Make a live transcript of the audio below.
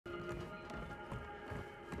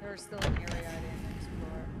There's still an area I didn't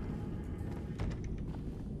explore.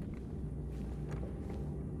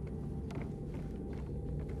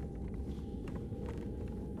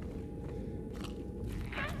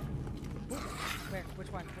 Where?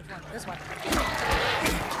 Which one? Which one? This one.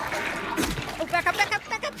 Oh, back up, back up,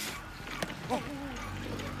 back up! Oh.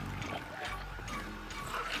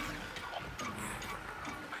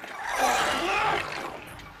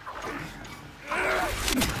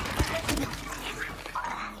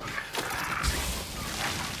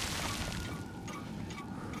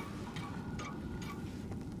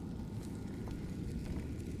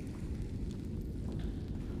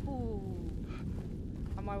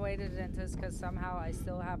 To the dentist because somehow I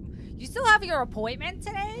still have. You still have your appointment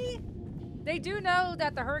today? They do know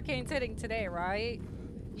that the hurricane's hitting today, right?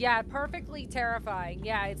 Yeah, perfectly terrifying.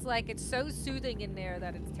 Yeah, it's like it's so soothing in there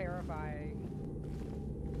that it's terrifying.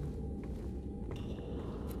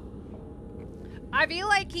 I feel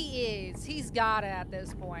like he is. He's gotta at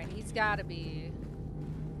this point. He's gotta be.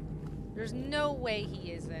 There's no way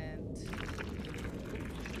he isn't.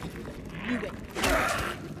 Knew it.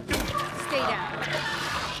 Stay down.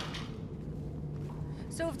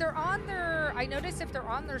 So if they're on their, I notice if they're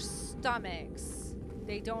on their stomachs,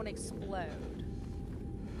 they don't explode.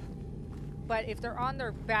 But if they're on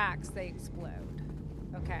their backs, they explode.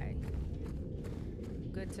 Okay.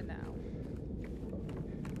 Good to know.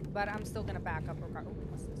 But I'm still gonna back up regardless. Oh,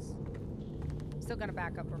 what's this? Still gonna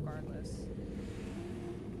back up regardless.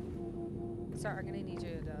 Sorry, I'm gonna need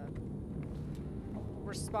you to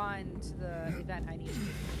respond to the event I need you to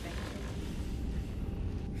do. Thank you.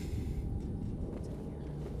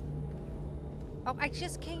 Oh, I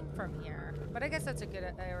just came from here, but I guess that's a good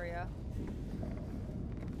area.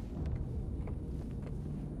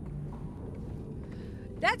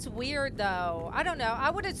 That's weird, though. I don't know. I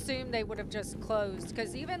would assume they would have just closed,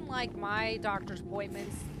 because even, like, my doctor's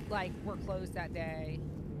appointments, like, were closed that day.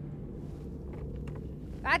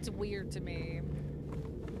 That's weird to me.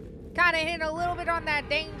 Kind of hit a little bit on that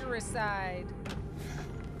dangerous side.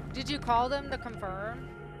 Did you call them to confirm?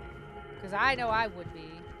 Because I know I would be.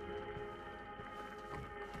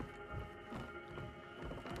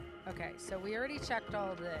 Okay, so we already checked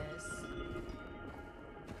all this.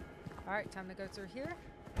 All right, time to go through here.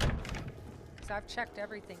 So I've checked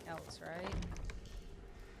everything else, right?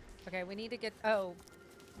 Okay, we need to get, oh,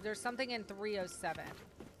 there's something in 307.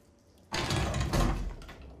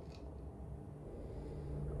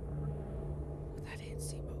 That didn't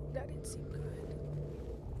seem good.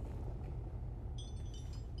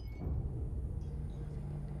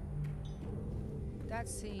 That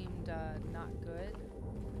seemed not good.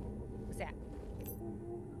 What's that?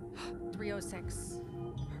 306.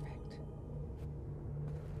 Perfect.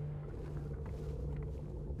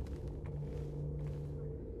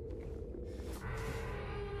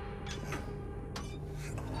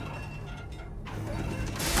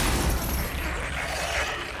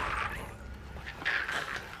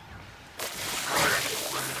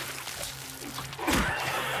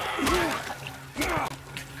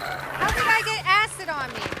 How did I get acid on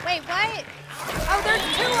me? Wait, what? Oh, there's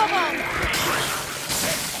two of them.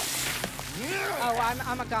 Oh,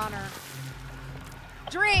 I'm a goner.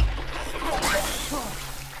 Drink.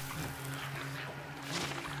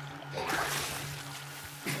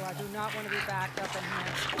 Oh, I do not want to be backed up in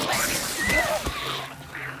here.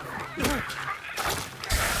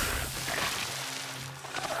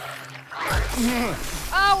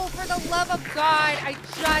 Oh, for the love of God, I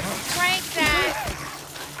just drank that.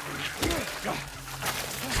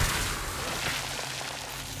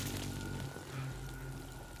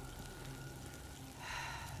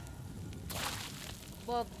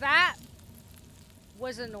 Well, that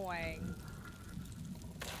was annoying.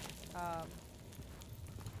 I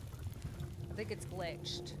think it's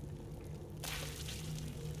glitched.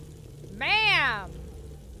 Ma'am!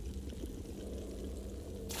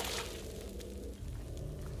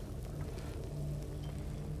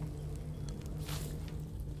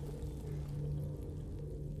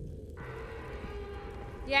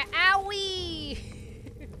 Yeah, owie!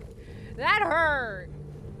 That hurt.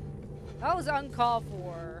 That was uncalled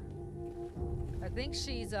for. I think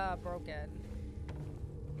she's broken.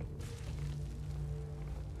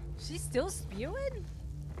 She's still spewing?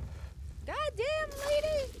 Goddamn,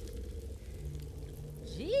 lady!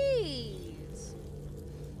 Jeez.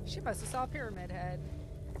 She must have saw Pyramid Head.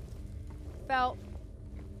 Felt.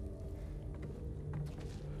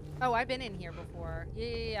 Oh, I've been in here before.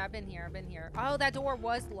 Yeah, I've been here. Oh, that door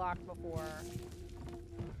was locked before.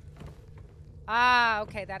 Ah,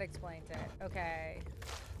 okay, that explains it. Okay.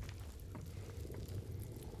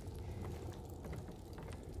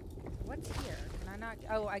 What's here? Can I not?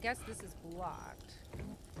 Oh, I guess this is blocked.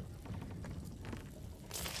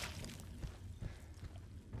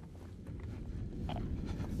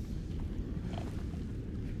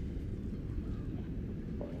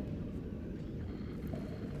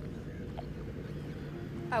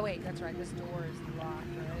 Oh wait, that's right. This door is locked,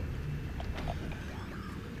 right?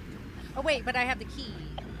 Oh wait, but I have the key.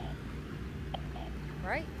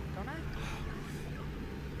 Right? Don't I?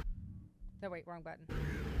 No, wait, wrong button.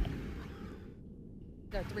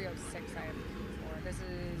 No, 306 I have the key for. This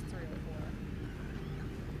is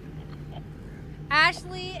 304.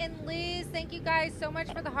 Ashley and Liz, thank you guys so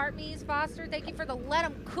much for the heart me's. Foster, thank you for the let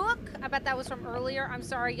 'em cook. I bet that was from earlier. I'm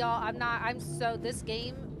sorry, y'all. This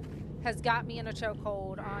game has got me in a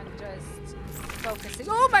chokehold on just focusing.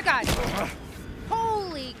 Oh my god!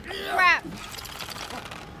 Holy crap!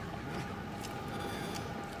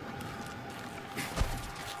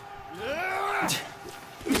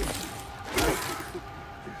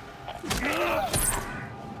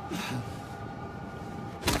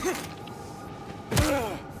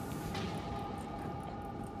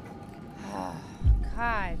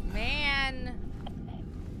 God, man.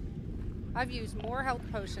 I've used more health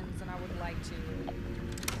potions than I would like to.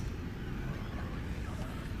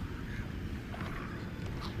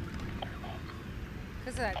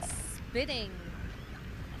 Because of that spitting.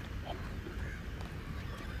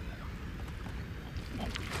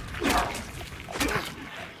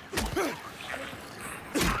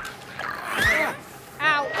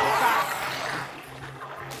 Ow!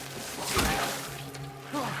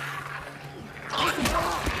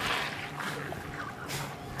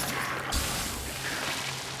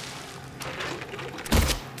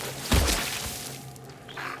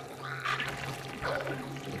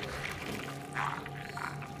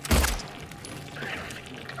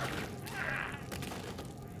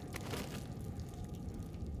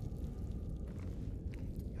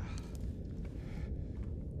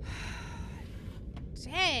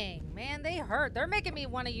 Dang, man, they hurt. They're making me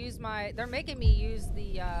want to use my. They're making me use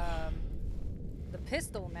the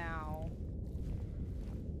pistol now.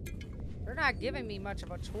 They're not giving me much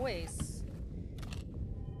of a choice.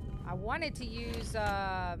 I wanted to use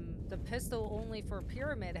the pistol only for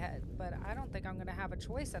Pyramid Head, but I don't think I'm gonna have a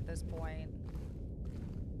choice at this point.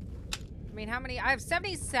 I mean, how many? I have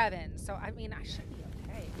 77, so I mean, I should be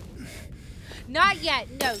okay. Not yet.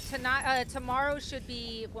 No, tonight. Tomorrow should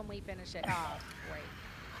be when we finish it. Oh, wait.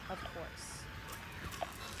 Of course.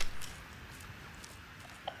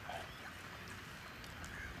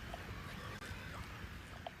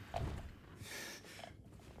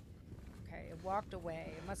 Okay, it walked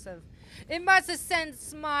away. It must have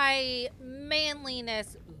sensed my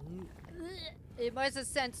manliness. It must have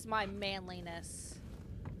sensed my manliness.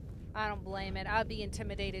 I don't blame it. I'd be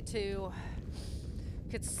intimidated too.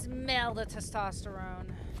 Could smell the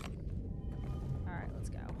testosterone. All right, let's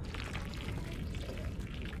go.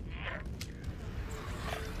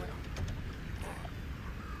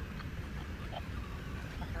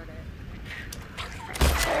 I heard it.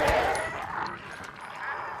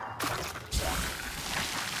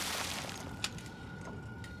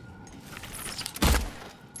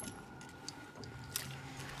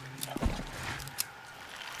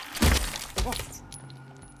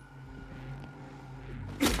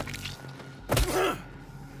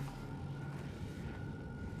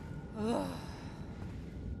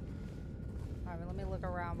 Alright, let me look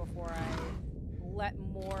around before I let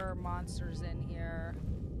more monsters in here.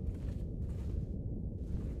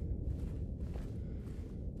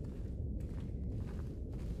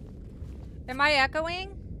 Am I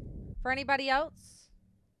echoing for anybody else?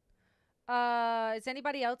 Is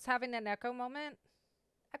anybody else having an echo moment?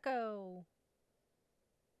 Echo.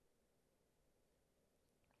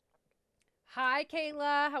 Hi,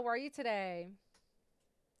 Kayla. How are you today?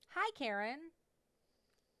 Hi, Karen.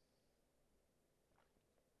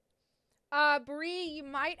 Bree, you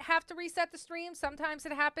might have to reset the stream. Sometimes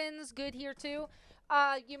it happens. Good here, too.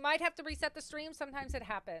 You might have to reset the stream. Sometimes it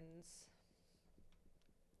happens.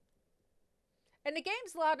 And the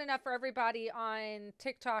game's loud enough for everybody on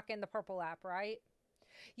TikTok and the Purple app, right?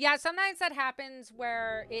 Yeah, sometimes that happens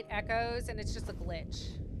where it echoes and it's just a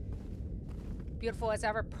glitch. Beautiful as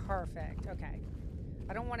ever. Perfect. Okay.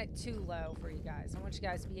 I don't want it too low for you guys. I want you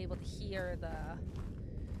guys to be able to hear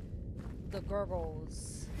the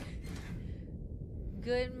gurgles.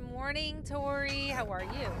 Good morning, Tori. How are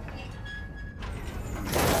you?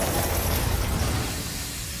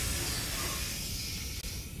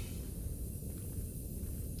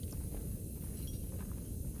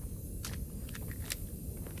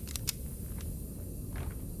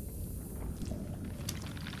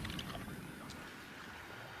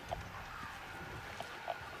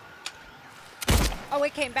 Oh,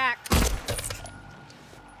 it came back.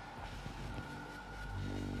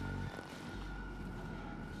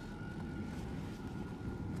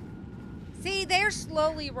 See, they're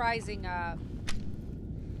slowly rising up.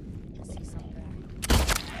 I see something.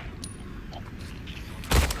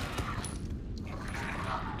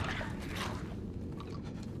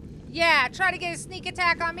 Yeah, try to get a sneak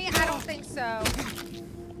attack on me? I don't think so.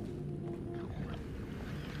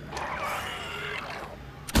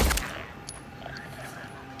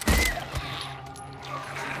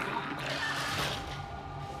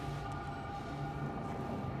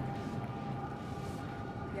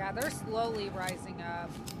 Yeah, they're slowly rising up.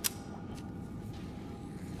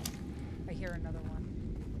 I hear another one.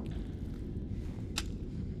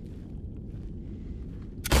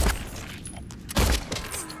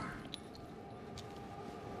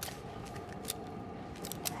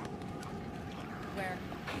 Where?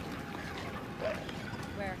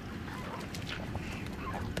 Where?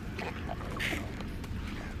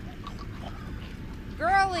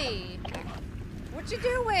 Girly! What you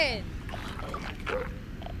doing?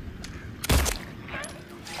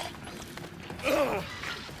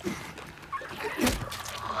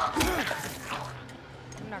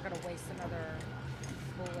 I'm not gonna waste another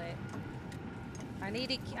bullet. I need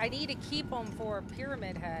to keep them for a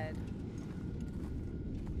pyramid head.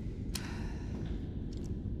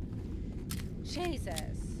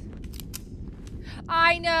 Jesus.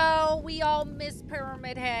 I know, we all miss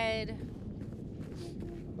Pyramid Head.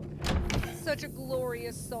 Such a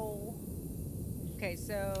glorious soul. Okay,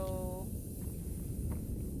 so...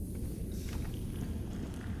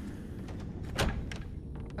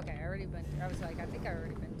 Okay, I was like, I think I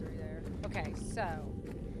already been through there. Okay, so...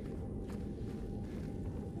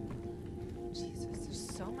 Jesus, there's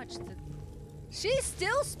so much to... She's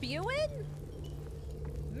still spewing?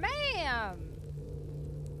 Ma'am!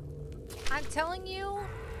 I'm telling you,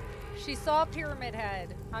 she saw Pyramid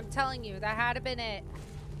Head. I'm telling you, that had to been it.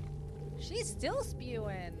 She's still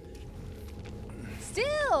spewing.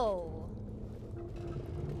 Still!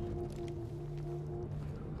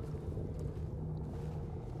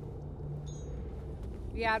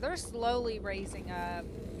 Yeah, they're slowly raising up.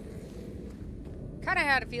 Kind of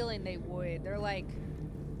had a feeling they would. They're like,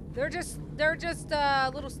 they're just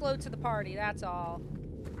a little slow to the party, that's all.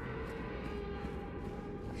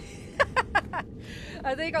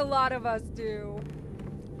 I think a lot of us do.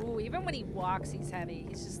 Ooh, even when he walks, he's heavy.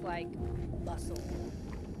 He's just like muscle.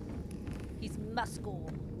 He's muscle.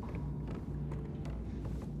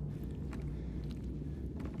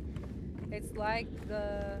 It's like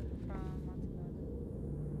the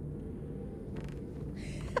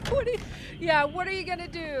what are you gonna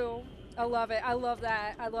do? I love it. I love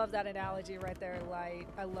that. I love that analogy right there, Light.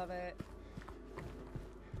 I love it.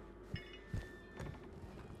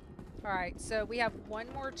 All right, so we have one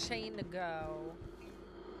more chain to go.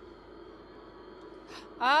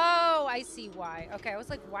 Oh, I see why. Okay, I was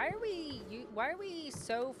like, why are we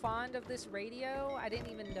so fond of this radio? I didn't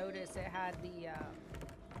even notice it had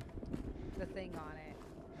the thing on it.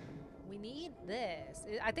 We need this.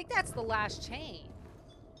 I think that's the last chain.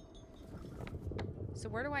 So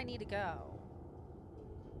where do I need to go?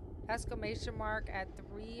 Exclamation mark at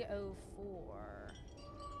 304.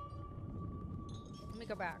 Let me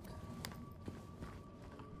go back.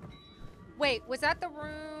 Wait, was that the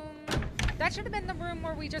room? That should have been the room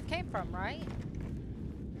where we just came from, right?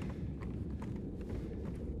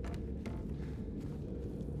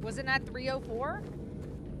 Wasn't that 304?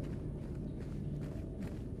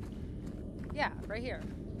 Yeah, right here.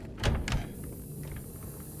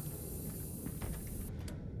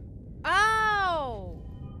 Oh!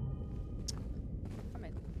 I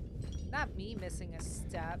mean, not me missing a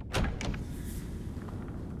step.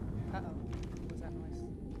 Uh-oh. What was that noise?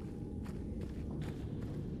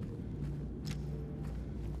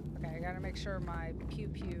 Okay, I gotta make sure my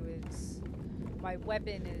pew-pew is... my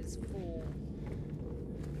weapon is full.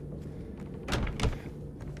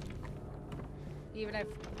 Even if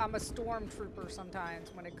I'm a stormtrooper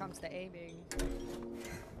sometimes when it comes to aiming.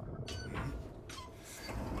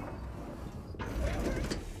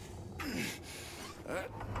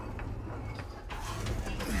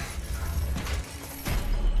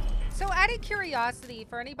 So out of curiosity,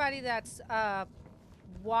 for anybody that's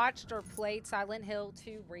watched or played Silent Hill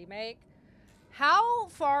 2 Remake, how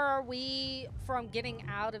far are we from getting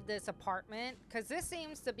out of this apartment? Because this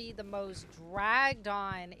seems to be the most dragged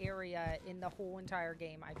on area in the whole entire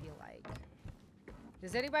game, I feel like.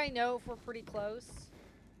 Does anybody know if we're pretty close?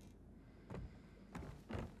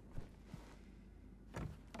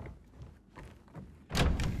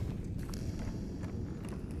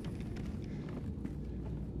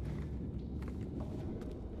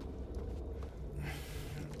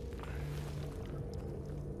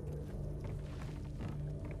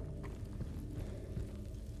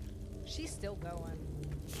 She's still going.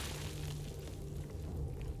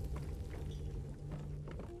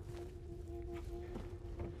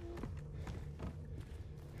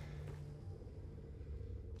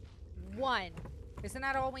 One. Isn't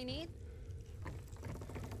that all we need?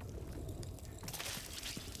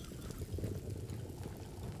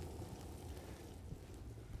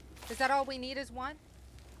 Is that all we need is one?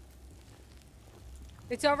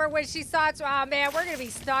 It's over when she saw it. Oh man, we're gonna be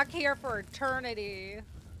stuck here for eternity.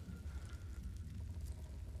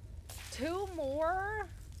 2 more?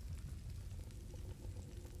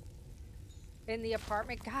 In the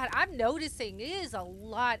apartment? God, I'm noticing it is a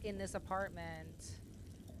lot in this apartment.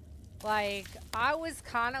 Like, I was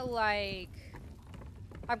kind of like...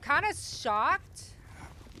 I'm kind of shocked.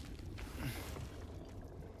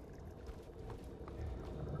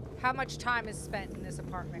 How much time is spent in this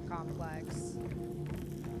apartment complex?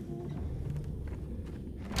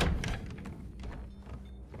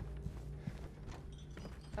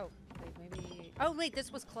 Oh, wait, maybe... Oh, wait,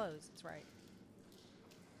 this was closed. That's right.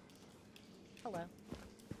 Hello.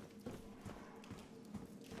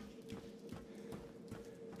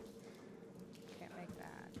 Can't make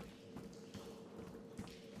that.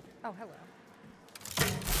 Oh, hello.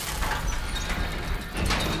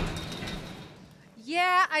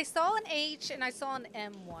 Yeah, I saw an H and I saw an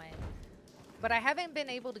M1, but I haven't been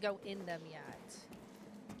able to go in them yet.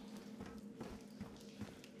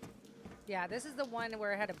 Yeah, this is the one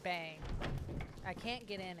where it had a bang. I can't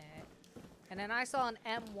get in it. And then I saw an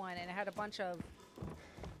M1 and it had a bunch of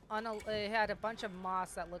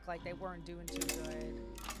moss that looked like they weren't doing too good.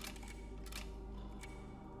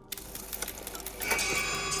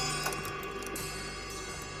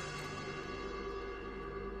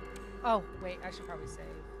 Oh, wait, I should probably save.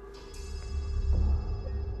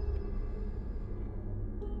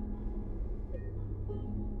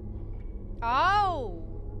 Oh!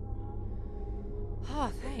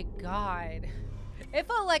 Oh, thank God. It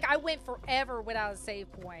felt like I went forever without a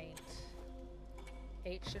save point.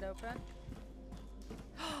 8 should open.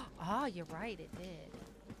 Oh, you're right, it did.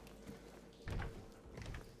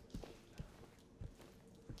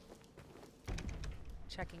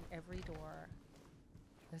 Checking every door.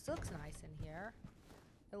 This looks nice in here.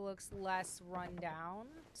 It looks less run down.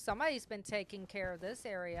 Somebody's been taking care of this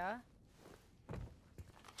area.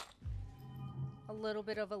 A little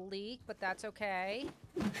bit of a leak, but that's okay.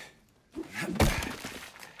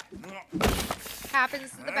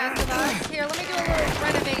 Happens to the best of us. Here, let me do a little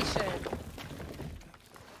renovation.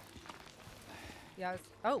 Yes.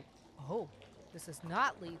 Oh. Oh. This does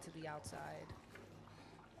not lead to the outside.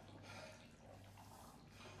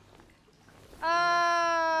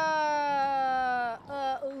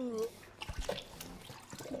 Ooh.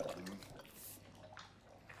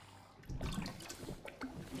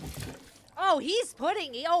 Oh, he's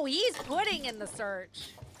putting in the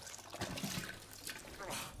search.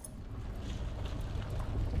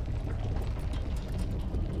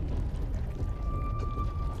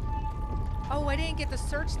 Oh, I didn't get to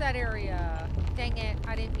search that area. Dang it,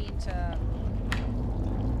 I didn't mean to.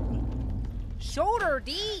 Shoulder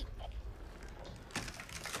deep.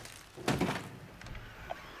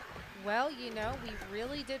 Well, you know, we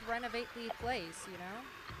really did renovate the place, you know?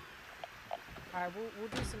 Alright, we'll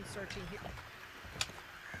do some searching here.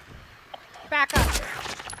 Back up!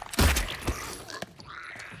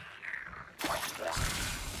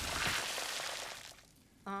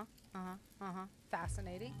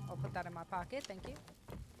 Fascinating. I'll put that in my pocket, thank you.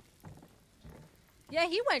 Yeah,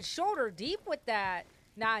 he went shoulder deep with that.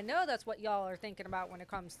 Now, I know that's what y'all are thinking about when it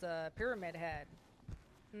comes to Pyramid Head.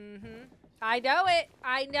 Mm-hmm. I know it.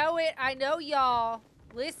 I know it. I know y'all.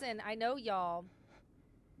 Listen, I know y'all.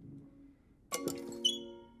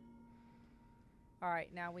 Alright,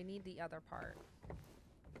 now we need the other part.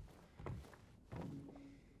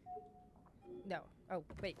 No. Oh,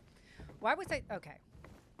 wait. Why was I... Okay.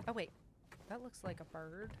 Oh, wait. That looks like a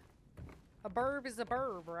bird. A burb is a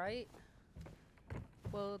burb, right?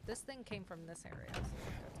 Well, this thing came from this area. So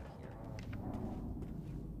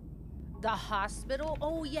the hospital?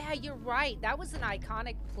 Oh, yeah, you're right. That was an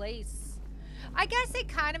iconic place. I guess it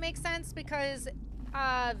kind of makes sense because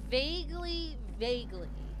vaguely,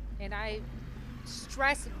 and I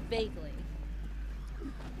stress vaguely,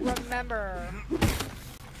 remember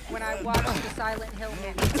when I watched the Silent Hill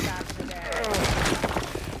movies back in the day,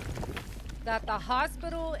 that the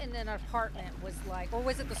hospital and an apartment was like, or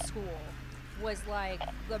was it the school, was like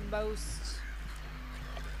the most...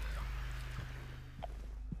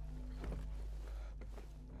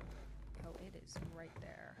 right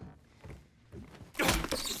there.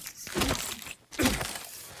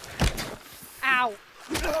 Ow!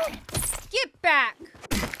 Get back!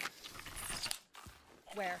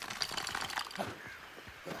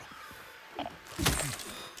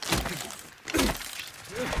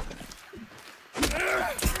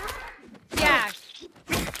 Yeah.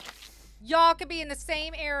 Y'all could be in the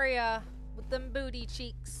same area with them booty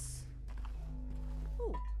cheeks.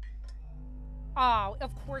 Ooh. Oh,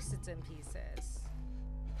 of course it's in pieces.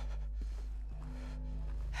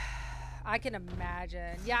 I can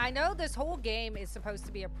imagine. Yeah, I know this whole game is supposed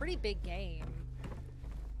to be a pretty big game.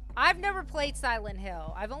 I've never played Silent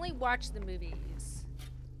Hill. I've only watched the movies.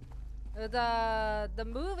 The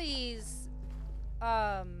movies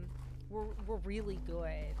were really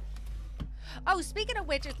good. Oh, speaking of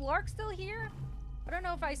which, is Lark still here? I don't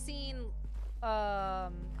know if I seen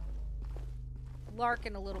Lark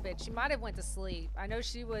in a little bit. She might have went to sleep. I know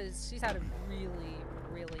she's had a really,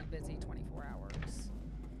 really busy 24 hours.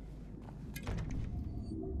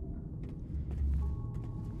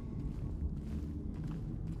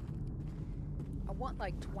 I want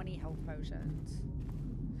like 20 health potions.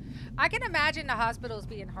 I can imagine the hospitals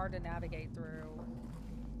being hard to navigate through.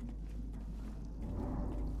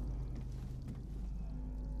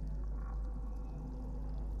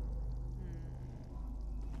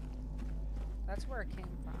 That's where it came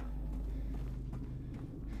from.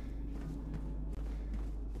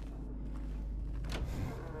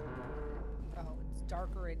 Oh, it's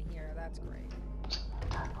darker in here. That's great.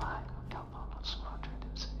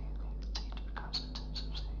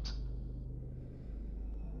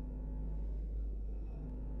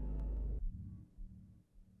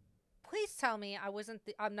 Please tell me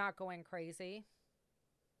I'm not going crazy.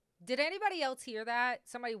 Did anybody else hear that?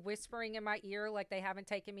 Somebody whispering in my ear like they haven't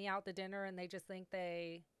taken me out to dinner and they just think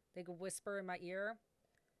they could whisper in my ear?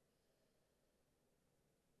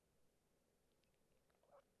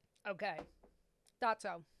 Okay. Thought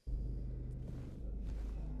so.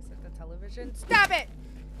 Is it the television? Stop it!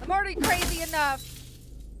 I'm already crazy enough.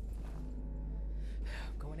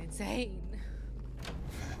 I'm going insane.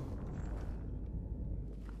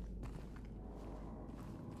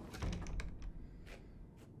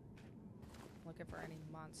 Looking for any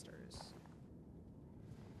monsters.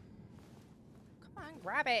 Come on,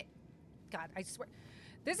 grab it. God, I swear.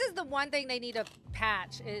 This is the one thing they need to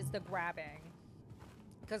patch is the grabbing.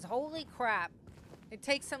 Because holy crap. It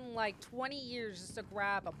takes them like 20 years just to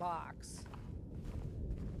grab a box.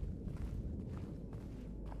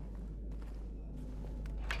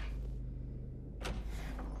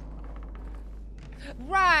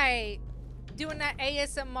 Right. Doing that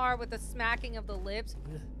ASMR with the smacking of the lips.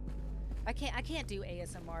 I can't do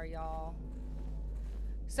ASMR, y'all.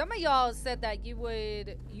 Some of y'all said that you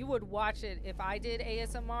would watch it if I did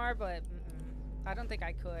ASMR, but I don't think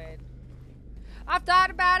I could. I've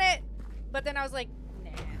thought about it, but then I was like,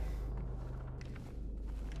 nah.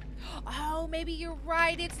 Oh, maybe you're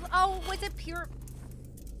right. Was it pure?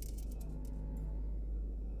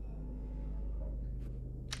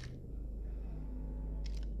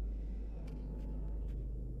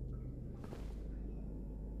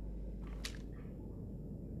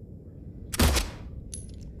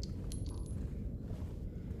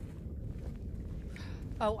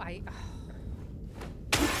 Oh,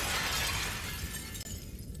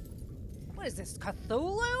 what is this,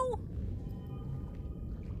 Cthulhu?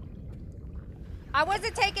 I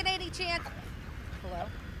wasn't taking any chance. Hello?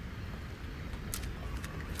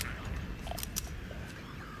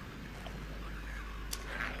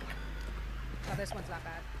 Oh, this one's not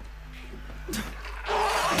bad.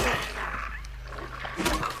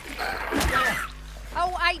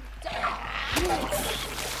 Oh,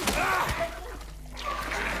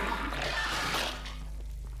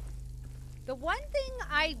 the one thing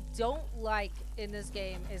I don't like in this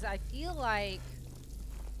game is I feel like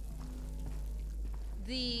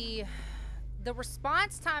the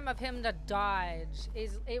response time of him to dodge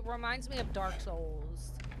it reminds me of Dark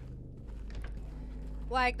Souls.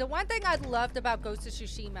 Like, the one thing I loved about Ghost of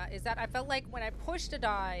Tsushima is that I felt like when I pushed to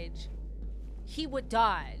dodge, he would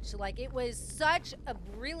dodge. Like, it was such a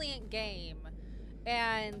brilliant game.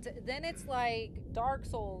 And then it's like Dark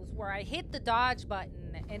Souls where I hit the dodge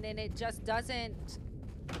button and then it just doesn't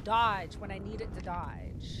dodge when I need it to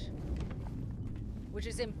dodge, which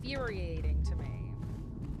is infuriating to me.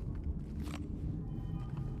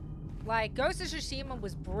 Like, Ghost of Tsushima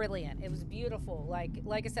was brilliant. It was beautiful.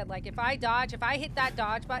 Like I said, like if I hit that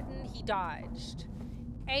dodge button, he dodged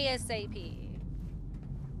ASAP.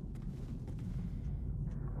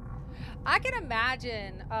 I can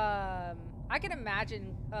imagine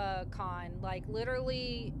Con, like,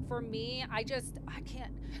 literally, for me, I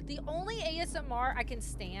can't. The only ASMR I can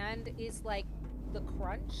stand is, like, the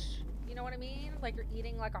crunch. You know what I mean? Like, you're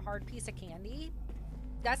eating, like, a hard piece of candy.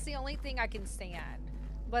 That's the only thing I can stand.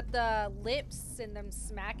 But the lips and them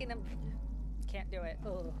smacking them, can't do it.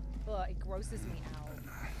 Ugh. Ugh, it grosses me out.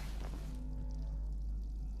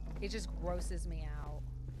 It just grosses me out.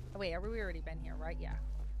 Oh wait, have we already been here, right? Yeah.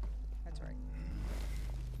 That's right.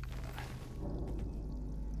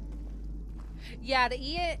 Yeah,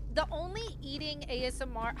 the only eating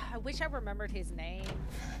ASMR, I wish I remembered his name.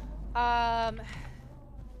 I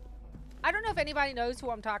don't know if anybody knows who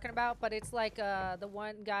I'm talking about, but it's like the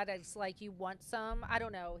one guy that's like, you want some? I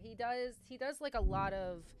don't know. He does like a lot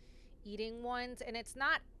of eating ones, and it's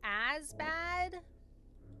not as bad.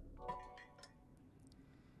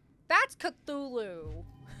 That's Cthulhu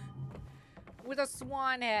with a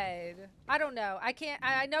swan head. I don't know.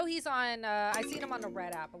 I know he's on, I seen him on the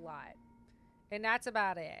Red app a lot. And that's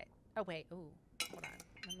about it. Oh, wait. Ooh. Hold on.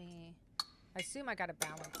 I assume I gotta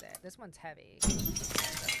balance it. This one's heavy.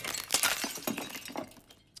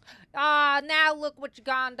 Ah, now look what your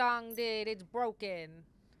Gondong did. It's broken.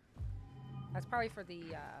 That's probably for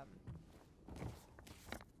the,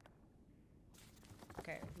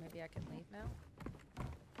 Okay, maybe I can leave now.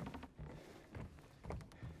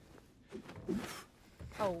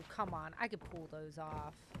 Oh, come on. I could pull those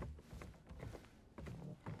off.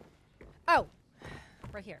 Oh!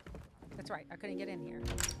 Right here. That's right. I couldn't get in here.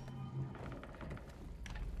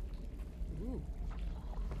 Ooh.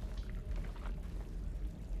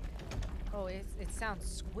 Oh, it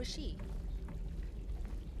sounds squishy.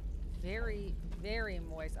 Very, very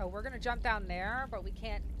moist. Oh, we're gonna jump down there, but we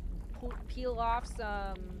can't peel off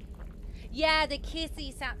some... Yeah, the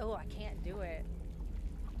kissy sound. Oh, I can't do it.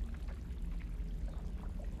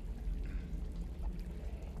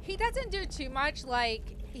 He doesn't do too much,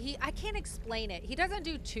 like... I can't explain it. He doesn't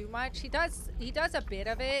do too much. He does a bit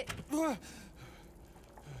of it.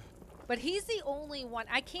 But he's the only one.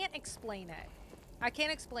 I can't explain it. I can't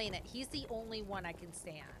explain it. He's the only one I can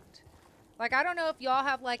stand. Like, I don't know if y'all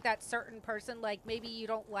have, like, that certain person, like, maybe you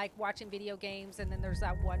don't like watching video games, and then there's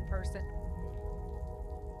that one person.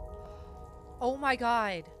 Oh, my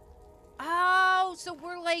God. Oh, so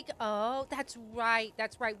we're like, oh, that's right.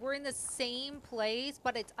 That's right. We're in the same place,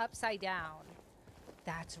 but it's upside down.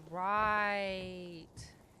 That's right.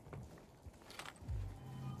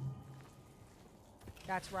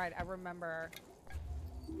 That's right. I remember.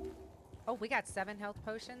 Oh, we got 7 health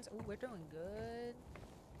potions. Oh, we're doing good.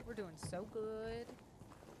 We're doing so good.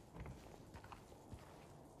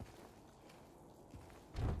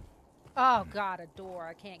 Oh, God, a door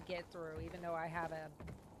I can't get through, even though I have a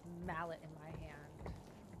mallet in my hand.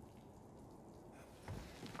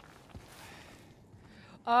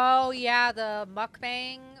 Oh, yeah, the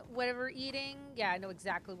mukbang, whatever eating. Yeah, I know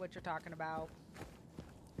exactly what you're talking about.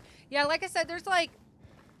 Yeah, like I said, there's, like,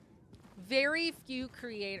 very few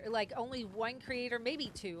creators, like, only one creator,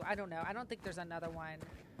 maybe 2. I don't know. I don't think there's another one.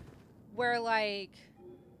 Where, like,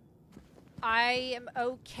 I am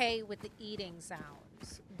okay with the eating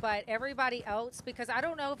sounds. But everybody else, because I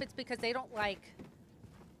don't know if it's because they don't, like,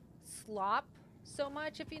 slop so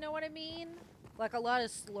much, if you know what I mean. Like, a lot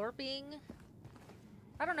of slurping.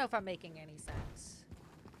 I don't know if I'm making any sense.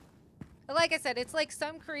 Like I said, it's like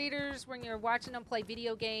some creators when you're watching them play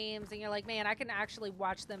video games and you're like, man, I can actually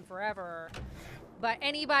watch them forever. But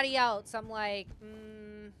anybody else, I'm like,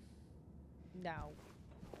 no.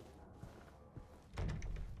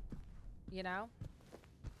 You know?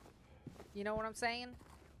 You know what I'm saying?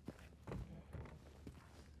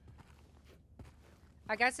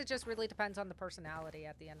 I guess it just really depends on the personality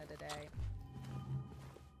at the end of the day.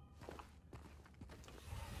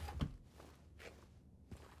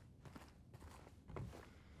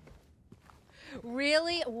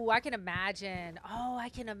 Really? Ooh, I can imagine. Oh, I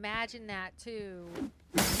can imagine that too.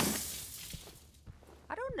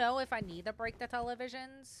 I don't know if I need to break the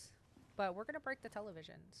televisions, but we're gonna break the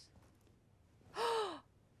televisions.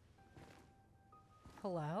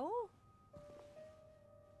 Hello?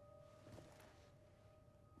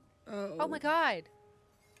 Oh my God.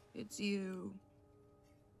 It's you.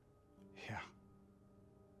 Yeah.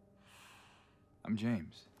 I'm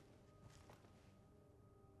James.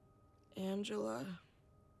 Angela.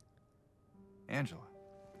 Angela.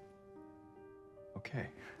 Okay.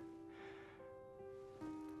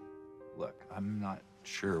 Look, I'm not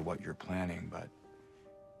sure what you're planning, but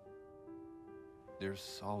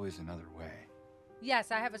there's always another way.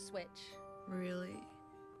 Yes, I have a switch. Really?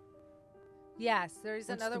 Yes, there's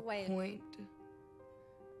What's another the way. point?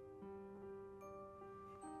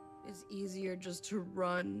 It's easier just to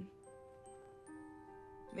run.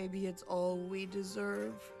 Maybe it's all we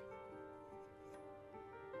deserve.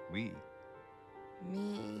 We?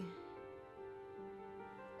 Me.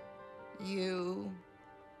 You.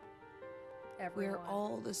 Everyone. We're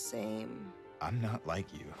all the same. I'm not like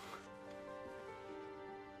you.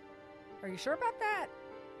 Are you sure about that?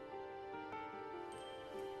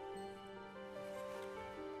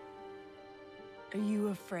 Are you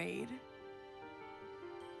afraid?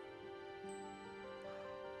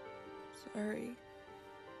 Sorry.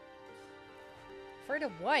 Afraid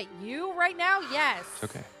of what? You right now? Yes. It's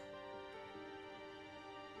okay.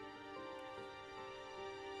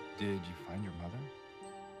 Did you find your mother?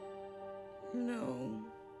 No.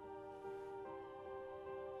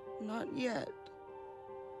 Not yet.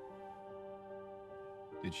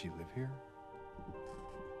 Did she live here?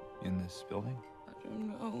 In this building? I don't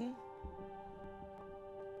know.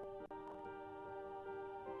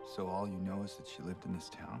 So all you know is that she lived in this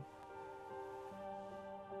town?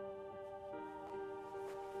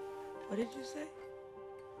 What did you say?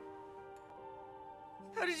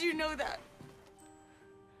 How did you know that?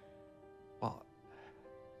 Well,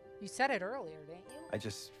 You said it earlier, didn't you? I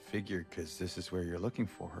just figured because this is where you're looking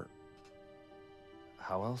for her.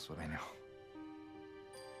 How else would I know?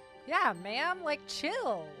 Yeah, ma'am. Like,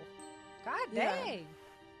 chill. God Yeah. dang.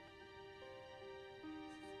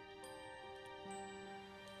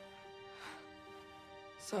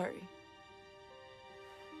 Sorry.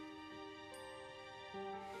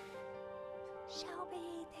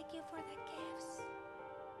 Shelby, thank you for the gifts.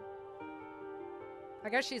 I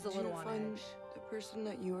guess she's a Did little you on find edge. the person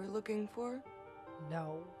that you were looking for?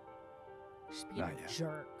 No. She's being Not a yet.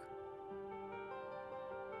 jerk.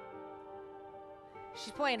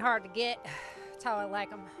 She's playing hard to get. That's how I like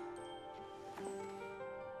them.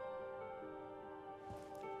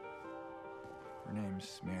 Her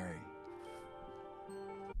name's Mary.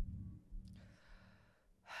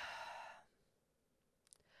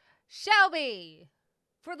 Shelby,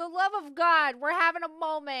 for the love of God, we're having a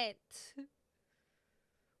moment.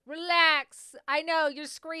 Relax. I know you're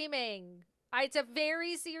screaming. It's a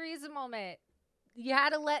very serious moment. You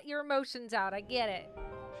had to let your emotions out. I get it.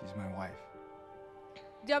 She's my wife.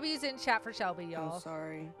 W's in chat for Shelby, y'all. I'm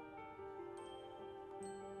sorry.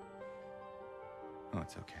 Oh,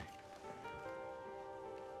 it's okay.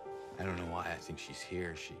 I don't know why I think she's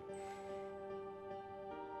here. She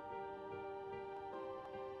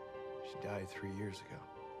died 3 years ago.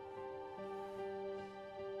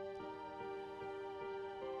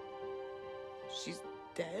 She's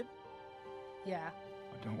dead? Yeah.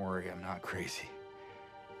 But don't worry, I'm not crazy.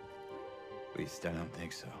 At least I don't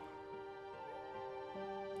think so.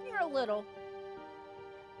 You're a little.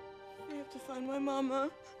 I have to find my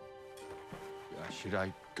mama. Should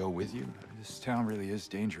I go with you? This town really is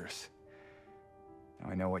dangerous.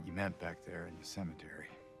 Now I know what you meant back there in the cemetery.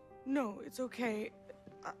 No, it's okay.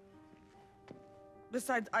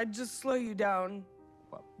 Besides, I'd just slow you down.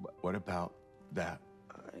 What about that?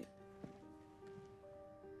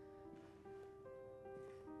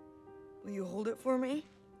 Will you hold it for me?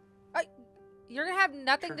 You're going to have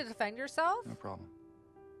nothing Sure. to defend yourself? No problem.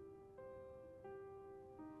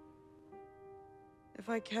 If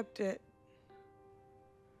I kept it,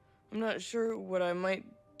 I'm not sure what I might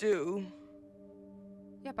do.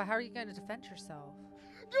 Yeah, but how are you going to defend yourself?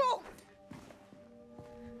 No!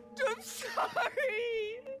 I'm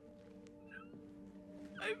sorry!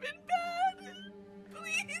 I've been bad!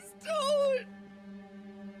 Please don't!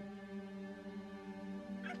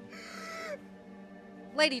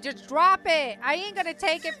 Lady, just drop it. I ain't going to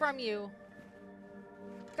take it from you.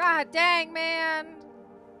 God dang, man.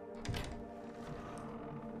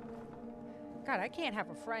 God, I can't have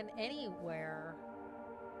a friend anywhere.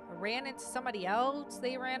 I ran into somebody else.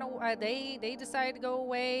 They ran away. They decided to go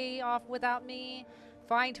away off without me.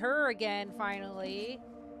 Find her again, finally.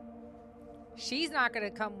 She's not going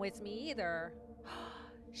to come with me either.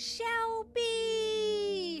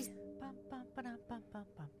 Shelby!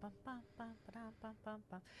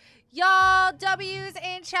 Y'all, W's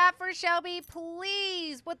in chat for Shelby,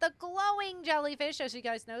 please. With the glowing jellyfish. As you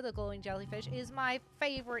guys know, the glowing jellyfish is my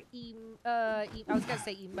favorite I was going to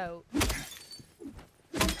say emote.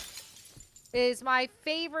 Is my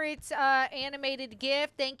favorite animated GIF.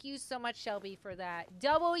 Thank you so much, Shelby, for that.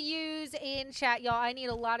 W's in chat, y'all. I need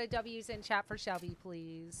a lot of W's in chat for Shelby,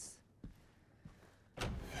 please.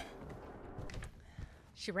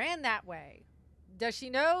 She ran that way. Does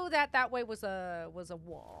she know that that way was a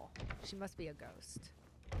wall? She must be a ghost.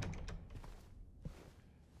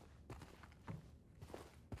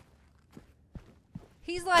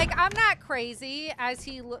 He's like, I'm not crazy, as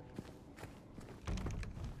he look.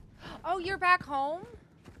 Oh, you're back home?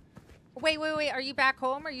 Wait. Are you back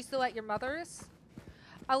home? Are you still at your mother's?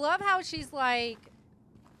 I love how she's like,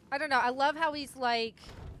 I don't know. I love how he's like,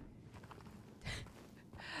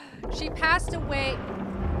 she passed away.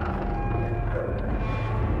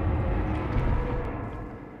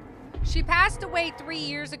 She passed away 3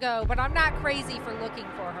 years ago, but I'm not crazy for looking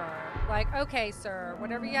for her. Like, okay, sir,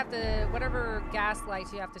 whatever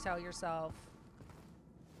gaslights you have to tell yourself.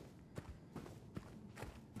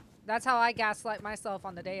 That's how I gaslight myself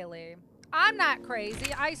on the daily. I'm not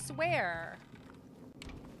crazy, I swear.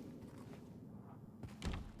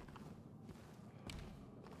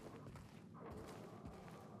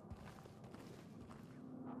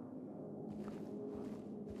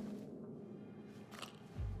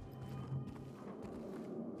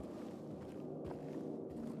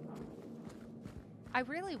 I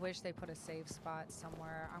really wish they put a safe spot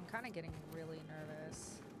somewhere. I'm kind of getting really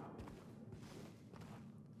nervous.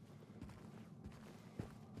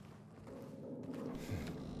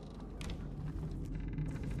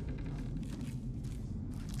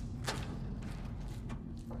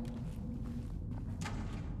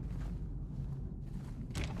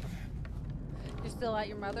 You're still at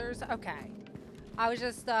your mother's? Okay. I was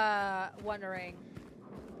just wondering.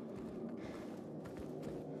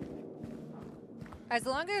 As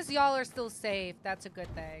long as y'all are still safe, that's a good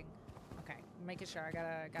thing. Okay, making sure. I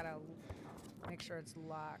gotta make sure it's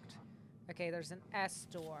locked. Okay, there's an S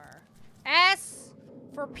door. S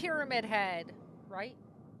for Pyramid Head, right?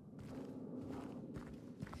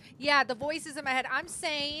 Yeah, the voices in my head. I'm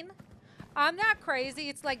sane. I'm not crazy.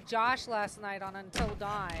 It's like Josh last night on Until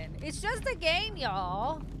Dawn. It's just a game,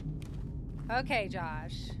 y'all. Okay,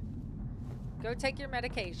 Josh. Go take your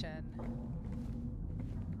medication.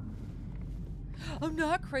 I'm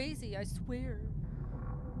not crazy, I swear.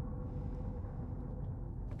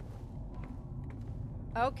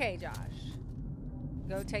 Okay, Josh.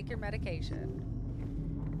 Go take your medication.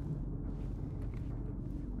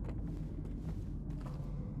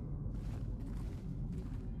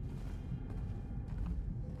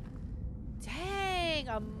 Dang,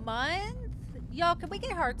 a month? Yo, can we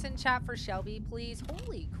get hearts in chat for Shelby, please?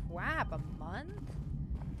 Holy crap, a month?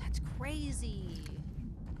 That's crazy.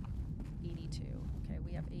 82. Okay,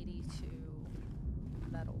 we have 82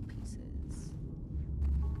 metal pieces.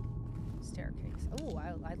 Staircase. Oh,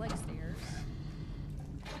 I like stairs.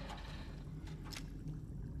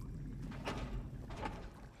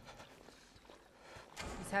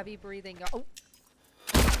 He's heavy breathing. Oh.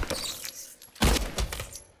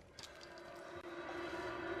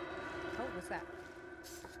 Oh, what's that?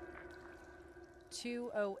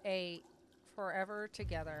 208. Forever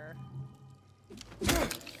together.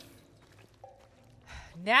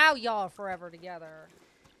 Now y'all are forever together.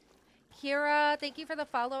 Kira, thank you for the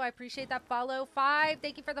follow. I appreciate that follow. 5,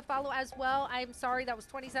 thank you for the follow as well. I'm sorry, that was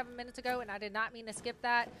 27 minutes ago, and I did not mean to skip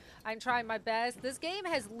that. I'm trying my best. This game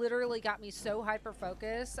has literally got me so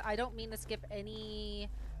hyper-focused. I don't mean to skip any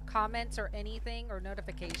comments or anything or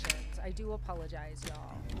notifications. I do apologize,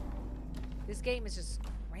 y'all. This game is just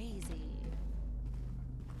crazy.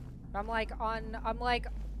 I'm on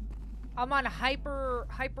hyper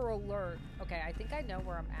alert. Okay, I think I know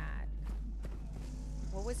where I'm at.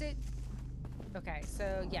 What was it? Okay,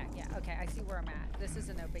 so yeah, okay, I see where I'm at. This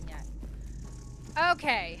isn't open yet.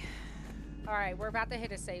 Okay. Alright, we're about to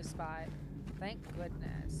hit a save spot. Thank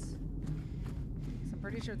goodness. So I'm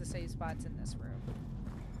pretty sure the save spot's in this room.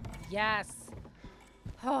 Yes!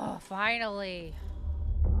 Oh, finally.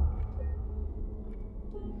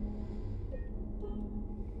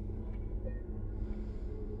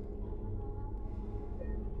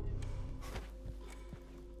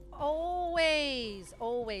 Always,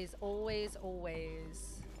 always, always,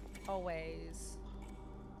 always, always.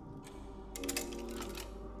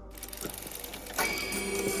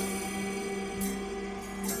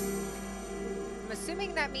 I'm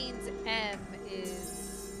assuming that means M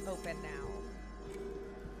is open now.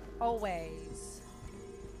 Always.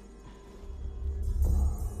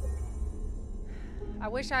 I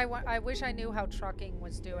wish I knew how trucking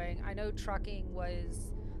was doing. I know trucking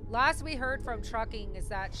was... Last we heard from trucking is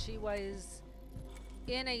that she was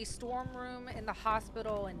in a storm room in the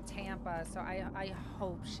hospital in Tampa, so I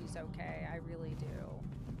hope she's okay. I really do.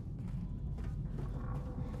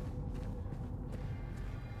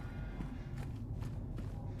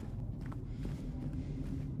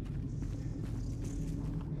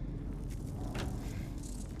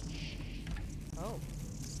 Oh.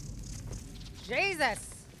 Jesus!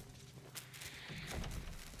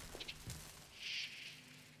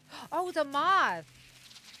 Oh, the moth.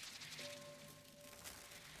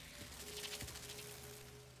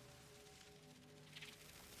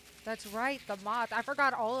 That's right, the moth. I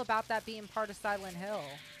forgot all about that being part of Silent Hill.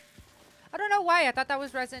 I don't know why. I thought that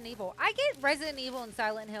was Resident Evil. I get Resident Evil and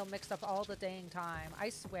Silent Hill mixed up all the dang time. I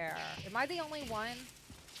swear. Am I the only one?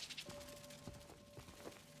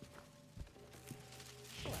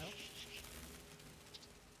 Hello.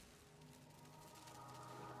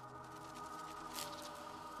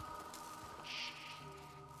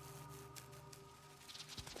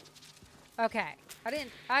 Okay.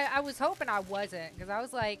 I was hoping I wasn't, because I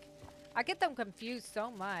was like, I get them confused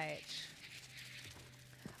so much.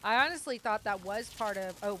 I honestly thought that was part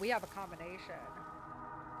of, oh, we have a combination.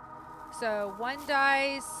 So 1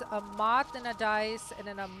 dice, a moth and a dice, and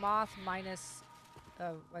then a moth minus,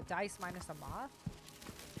 a dice minus a moth?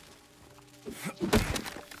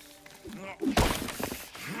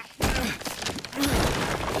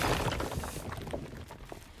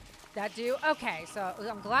 That do? Okay, so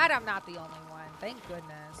I'm glad I'm not the only one. Thank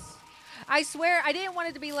goodness. I swear, I didn't want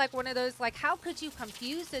it to be like one of those, like, how could you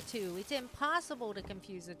confuse the two? It's impossible to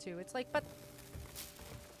confuse the two. It's like, but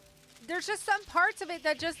there's just some parts of it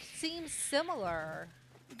that just seem similar.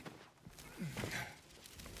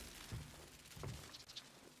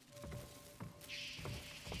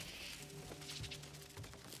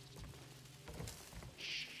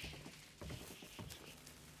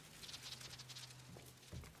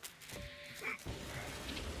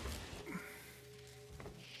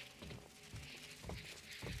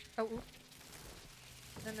 Oh, ooh.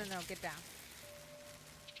 No, get down.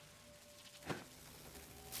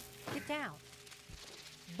 Get down.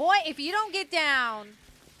 Boy, if you don't get down.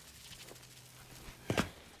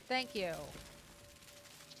 Thank you.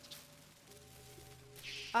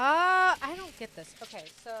 I don't get this. Okay,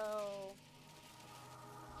 so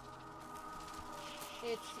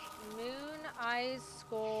it's moon, eyes,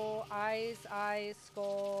 skull, eyes,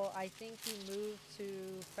 skull. I think you moved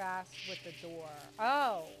too fast with the door.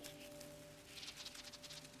 Oh.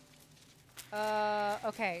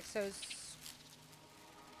 Okay, so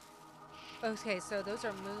okay, so those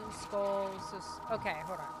are moon skulls. So, okay,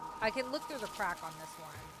 hold on. I can look through the crack on this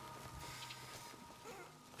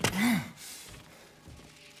one.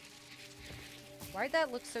 Why'd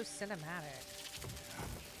that look so cinematic?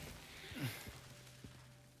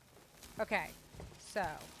 Okay, so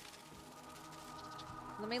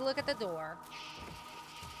let me look at the door.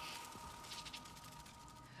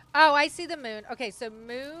 Oh, I see the moon. Okay, so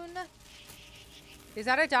moon. Is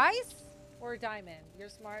that a dice or a diamond? You're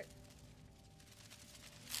smart.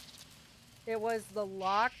 It was the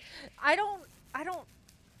lock. I don't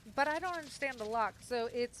understand the lock. So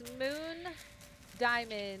it's moon,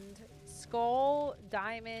 diamond, skull,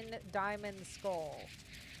 diamond, diamond, skull.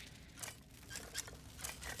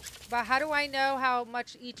 But how do I know how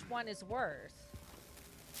much each one is worth?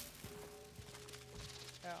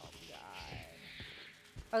 Oh, God.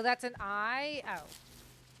 Oh, that's an eye? Oh.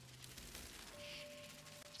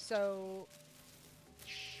 So...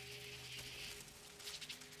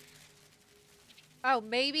 Oh,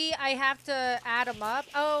 maybe I have to add them up?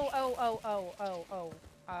 Oh.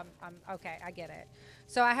 Okay, I get it.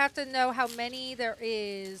 So I have to know how many there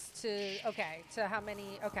is to... Okay, to how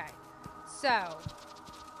many... Okay. So...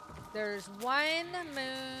 There's one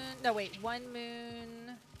moon. No, wait, one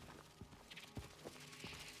moon.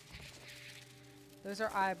 Those are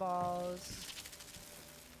eyeballs.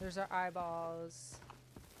 Those are eyeballs.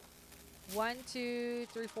 1, 2,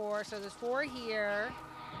 3, 4. So there's 4 here.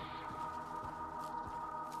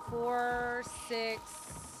 4, 6.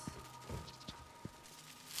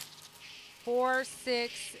 4,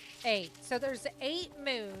 6, 8. So there's 8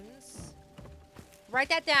 moons. Write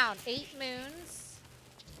that down. 8 moons.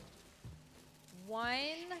 1,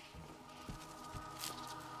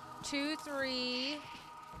 2, 3,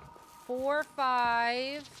 4,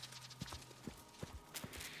 5.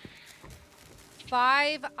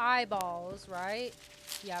 5 eyeballs, right?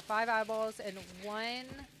 Yeah, 5 eyeballs and 1.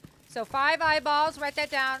 So 5 eyeballs, write that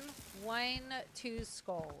down. 1, 2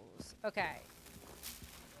 skulls. Okay.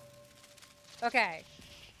 Okay.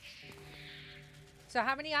 So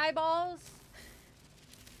how many eyeballs?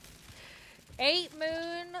 8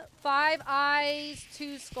 moon, 5 eyes,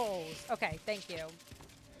 2 skulls. Okay, thank you.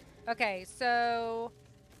 Okay, so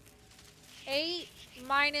 8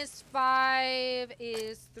 minus 5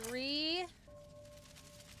 is 3.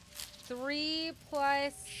 3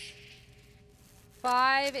 plus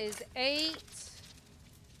 5 is 8.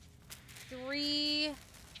 3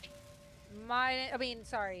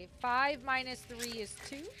 minus, 5 minus 3 is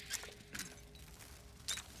 2.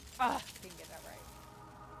 Ah, didn't get that right.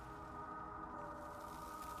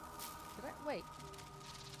 Did I? Wait.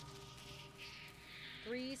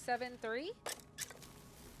 3, 7, 3?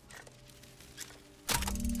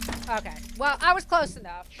 Okay. Well, I was close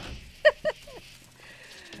enough.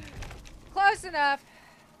 Close enough.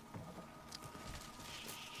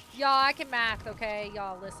 Y'all, I can math, okay?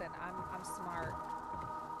 Y'all, listen. I'm smart.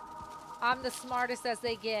 I'm the smartest as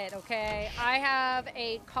they get, okay? I have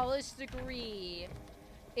a college degree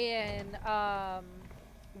in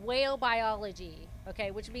whale biology,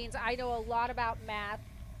 okay? Which means I know a lot about math.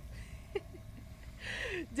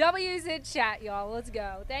 W's in chat, y'all. Let's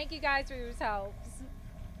go. Thank you guys for your helps.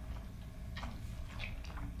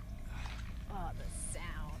 Oh, the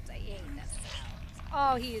sounds. I hate the sounds.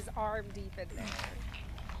 Oh, he is arm deep in there.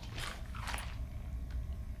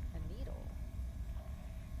 A needle.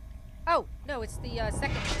 Oh, no, it's the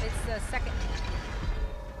second. It's the second.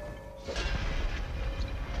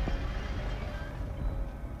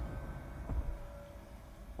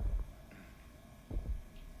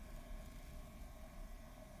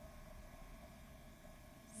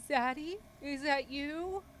 Zaddy? Is that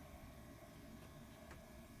you?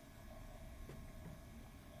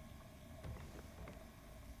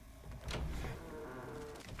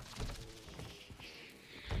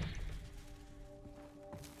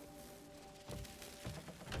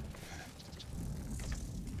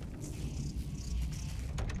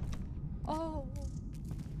 Oh.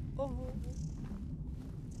 Oh.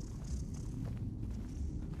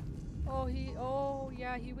 Oh,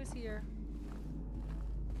 yeah, he was here.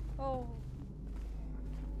 Oh.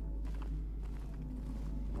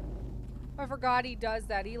 I forgot he does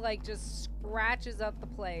that. He, like, just scratches up the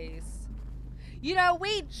place. You know,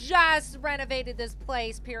 we just renovated this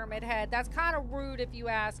place, Pyramid Head. That's kind of rude if you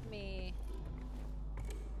ask me.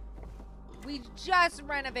 We just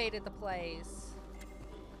renovated the place.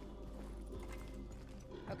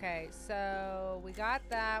 Okay, so we got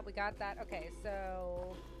that. We got that. Okay,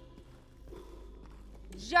 so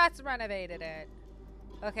just renovated it.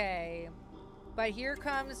 Okay. But here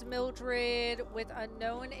comes Mildred with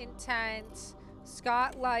unknown intent.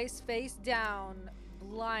 Scott lies face down,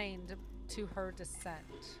 blind to her descent.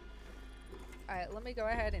 Alright, let me go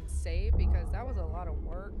ahead and save because that was a lot of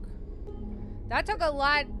work. That took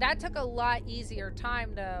a lot easier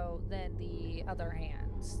time though than the other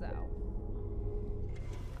hands, so.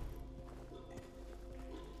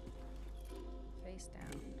 Face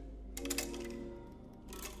down.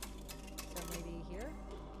 So maybe here?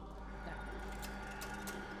 No.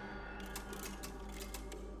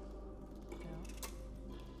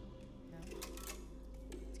 No.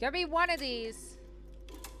 It's gonna be one of these.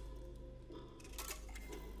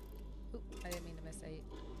 Oop, I didn't mean to miss 8.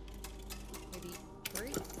 Maybe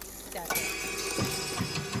 3? That's it.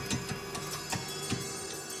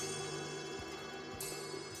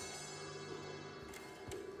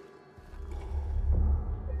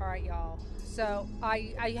 Alright, y'all. So,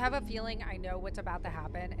 I have a feeling I know what's about to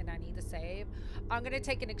happen and I need to save. I'm gonna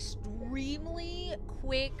take an extremely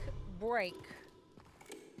quick break.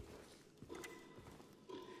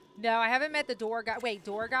 No, I haven't met the door guy. Wait,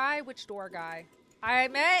 door guy? Which door guy? I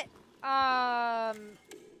met,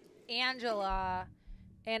 Angela,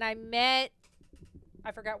 and I met,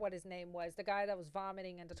 I forgot what his name was, the guy that was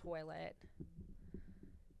vomiting in the toilet.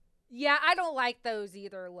 Yeah, I don't like those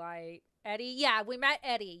either, like, Eddie. Yeah, we met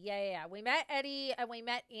Eddie. Yeah. We met Eddie, and we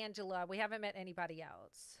met Angela. We haven't met anybody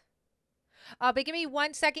else. But give me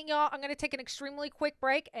 1 second, y'all. I'm going to take an extremely quick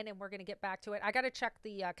break, and then we're going to get back to it. I got to check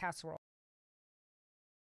the casserole.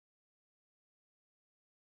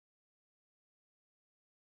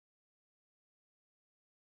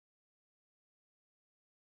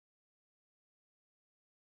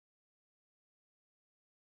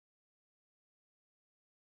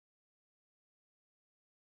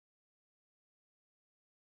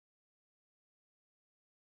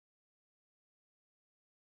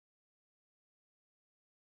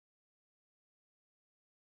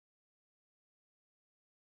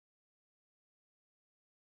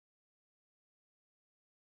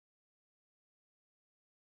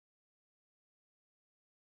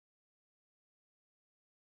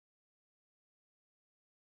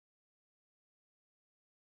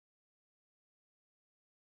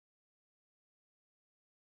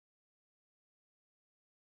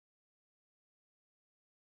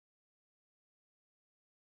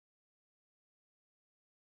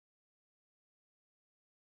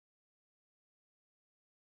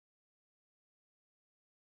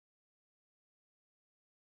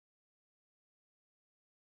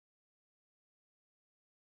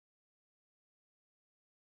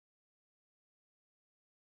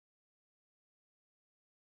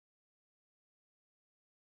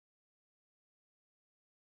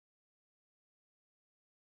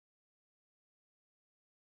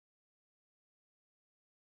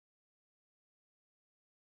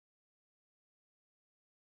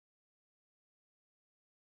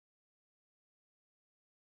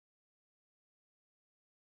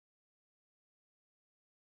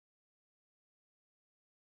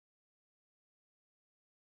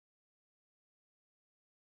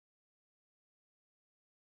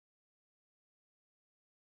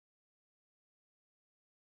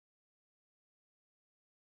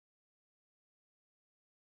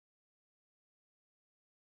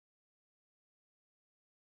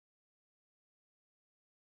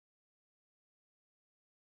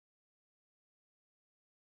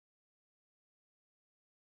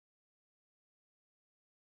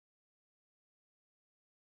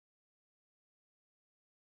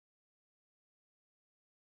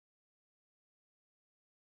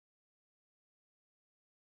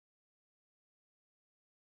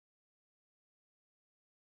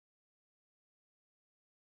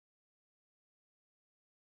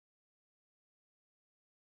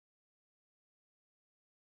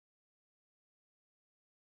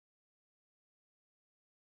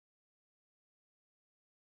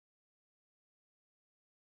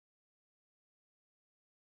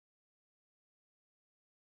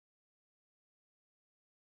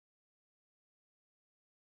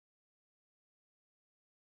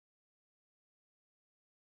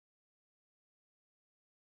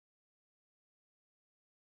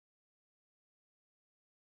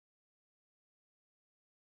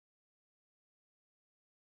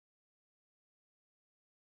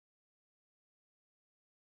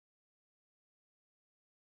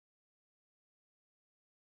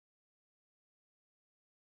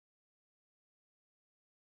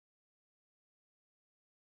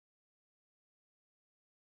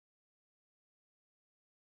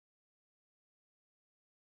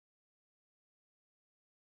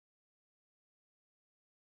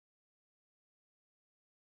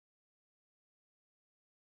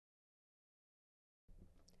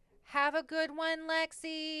 Have a good one,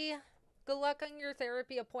 Lexi. Good luck on your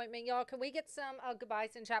therapy appointment, y'all. Can we get some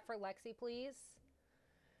goodbyes in chat for Lexi, please?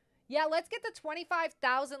 Yeah, let's get the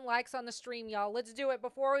 25,000 likes on the stream, y'all. Let's do it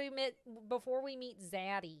before we meet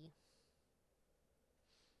Zaddy.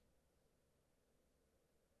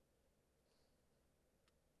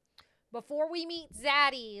 Before we meet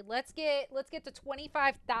Zaddy, let's get to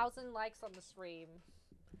 25,000 likes on the stream.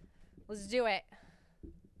 Let's do it.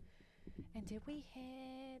 And did we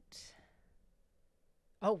hit?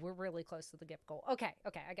 Oh, we're really close to the gift goal. Okay,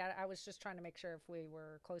 okay. I was just trying to make sure if we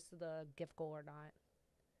were close to the gift goal or not.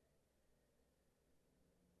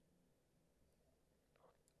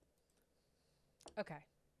 Okay.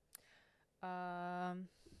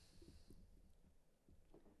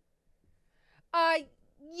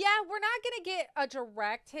 Yeah, we're not gonna get a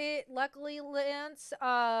direct hit, luckily, Lance.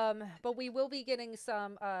 But we will be getting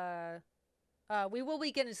some of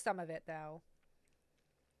it though.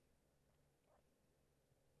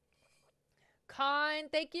 Con,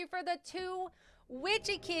 thank you for the 2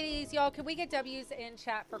 witchy kitties, y'all. Can we get W's in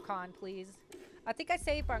chat for Con, please? I think I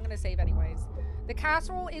saved, but I'm gonna save anyways. The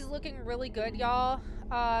casserole is looking really good, y'all.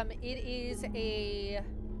 It is a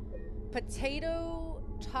potato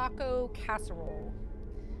taco casserole.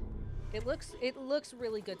 It looks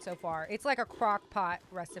really good so far. It's like a crock pot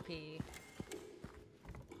recipe.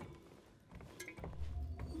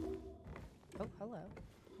 Oh, hello.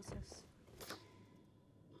 What's this?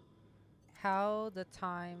 How the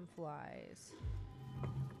time flies.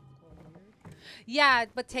 Yeah,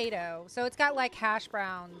 potato. So it's got like hash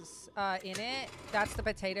browns in it. That's the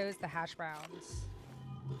potatoes, the hash browns.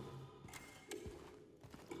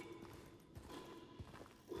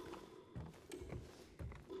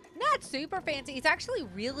 Not super fancy. It's actually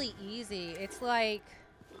really easy. It's like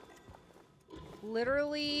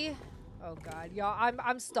literally, oh god, y'all,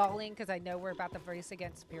 I'm stalling because I know we're about to race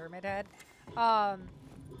against Pyramid Head.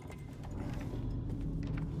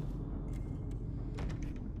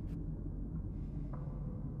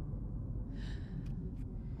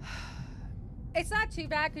 It's not too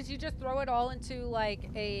bad because you just throw it all into like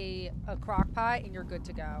a crock pot and you're good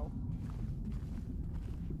to go.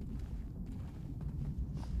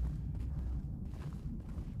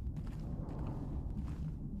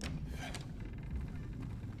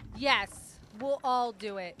 Yes, we'll all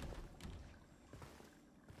do it.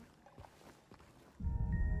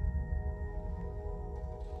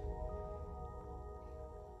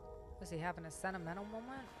 Was he having a sentimental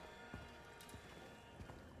moment?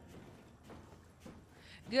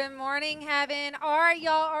 Good morning, Heaven. All right,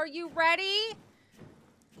 y'all, are you ready?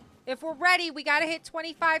 If we're ready, we got to hit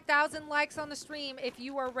 25,000 likes on the stream if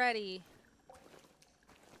you are ready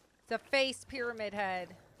to face Pyramid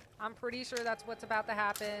Head. I'm pretty sure that's what's about to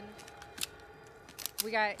happen.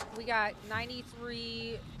 We got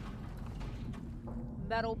 93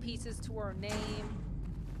 metal pieces to our name.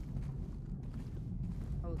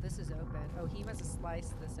 Oh, this is open. Oh, he must have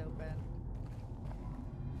sliced this open.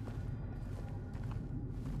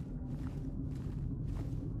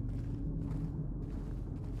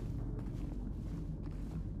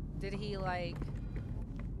 Did he, like,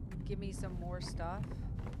 give me some more stuff?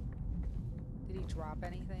 Did he drop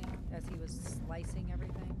anything as he was slicing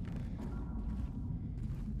everything?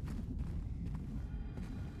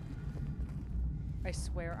 I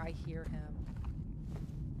swear I hear him.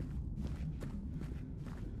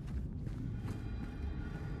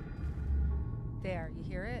 There, you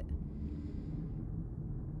hear it?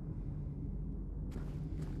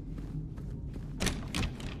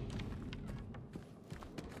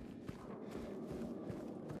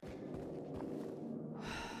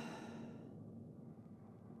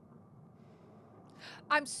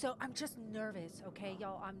 I'm just nervous, okay,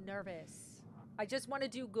 y'all? I'm nervous. I just want to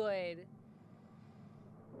do good.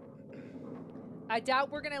 I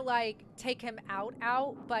doubt we're gonna, like, take him out,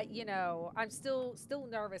 but, you know, I'm still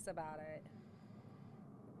nervous about it.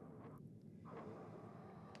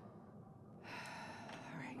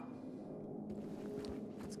 All right.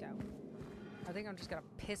 Let's go. I think I'm just gonna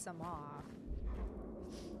piss him off.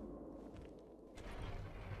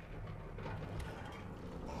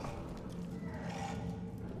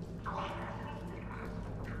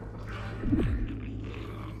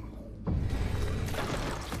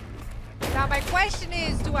 Now my question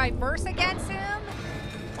is, do I verse against him?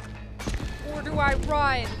 Or do I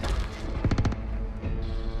run?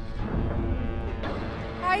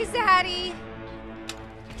 Hi, Zaddy.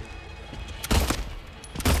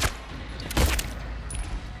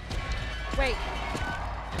 Wait.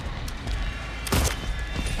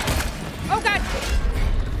 Oh, God.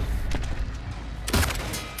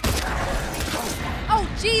 Oh,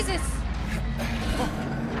 Jesus.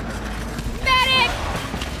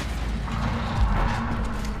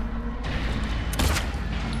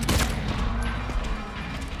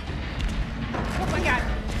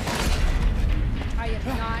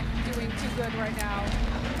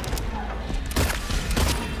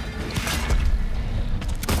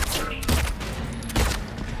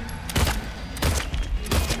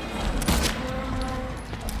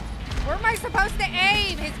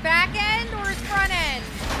 his back end or his front end?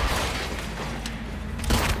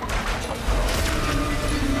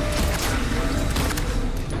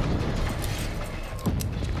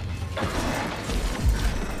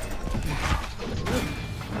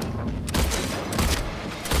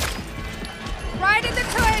 Right in the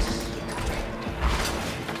tush.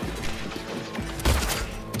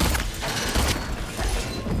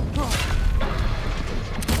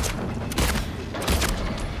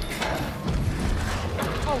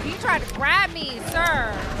 Oh, he tried to grab me,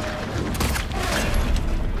 sir.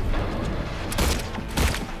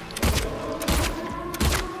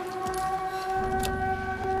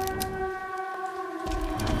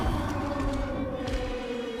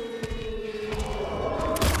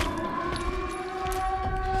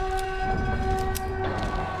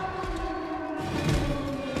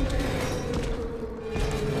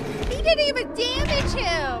 He didn't even damage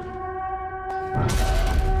him.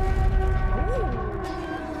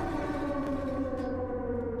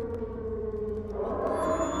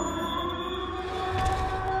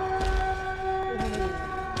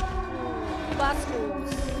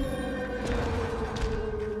 Muscles.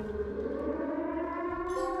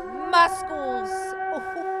 Muscles. Ooh,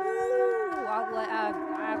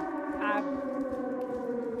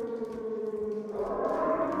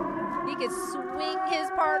 he could swing his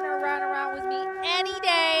partner around with me any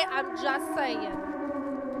day. I'm just saying.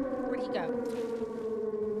 Where'd he go?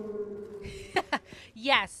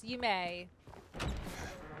 Yes, you may.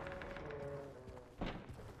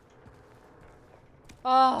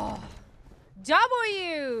 Oh.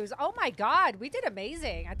 W's! Oh my god, we did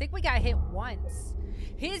amazing. I think we got hit once.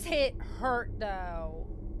 His hit hurt though.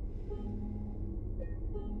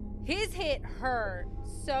 His hit hurt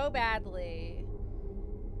so badly.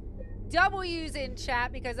 W's in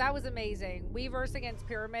chat because that was amazing. We versed against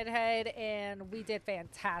Pyramid Head and we did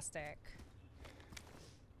fantastic.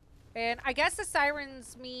 And I guess the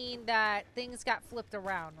sirens mean that things got flipped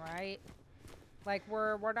around, right? Like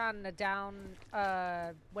we're not in the down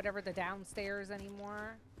whatever the downstairs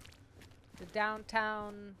anymore. The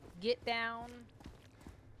downtown get down.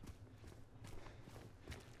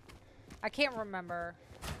 I can't remember.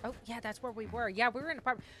 Oh yeah, that's where we were. Yeah, we were in an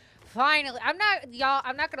apartment. Finally, I'm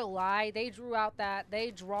not gonna lie. They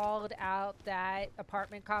drawed out that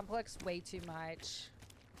apartment complex way too much.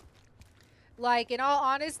 Like in all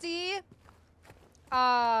honesty,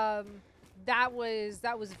 that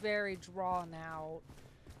was very drawn out.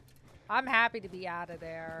 I'm happy to be out of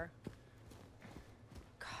there.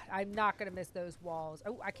 God, I'm not gonna miss those walls.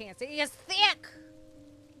 Oh, I can't see. It's thick.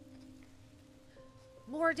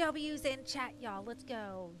 More W's in chat, y'all. Let's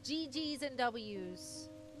go. GG's and W's.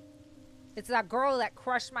 It's that girl that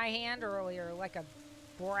crushed my hand earlier like a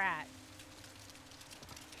brat.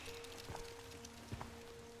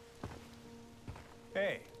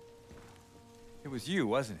 Hey. It was you,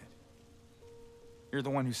 wasn't it? You're the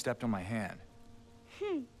one who stepped on my hand.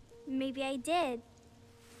 Maybe I did.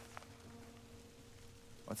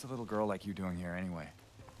 What's a little girl like you doing here anyway?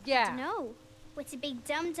 Yeah. No. What's a big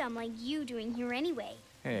dum-dum like you doing here anyway?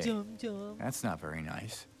 Hey, Dum-dum. that's not very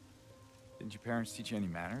nice. Didn't your parents teach you any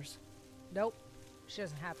manners? Nope. She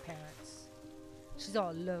doesn't have parents. She's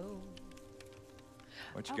all alone.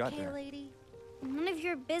 What you got there? Lady. None of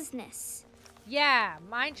your business. Yeah,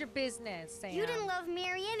 mind your business, Sam. You didn't love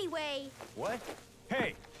Mary anyway. What?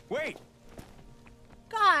 Hey, wait!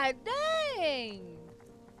 God dang!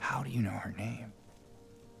 How do you know her name?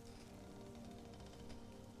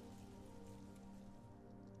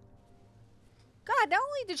 God, not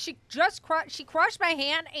only did she just she crushed my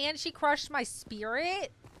hand and she crushed my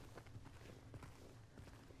spirit.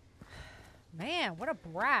 Man, what a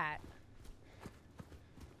brat.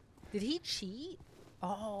 Did he cheat?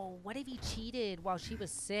 Oh, what if he cheated while she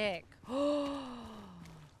was sick?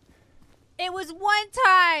 It was one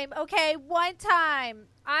time, okay? One time.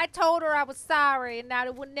 I told her I was sorry and that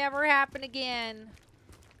it would never happen again.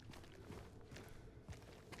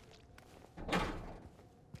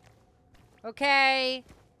 Okay?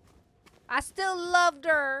 I still loved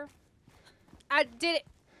her. I did it.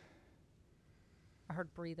 I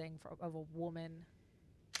heard breathing of a woman.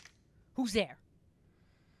 Who's there?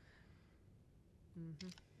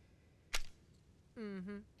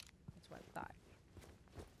 That's what I thought.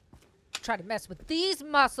 Try to mess with these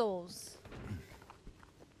muscles.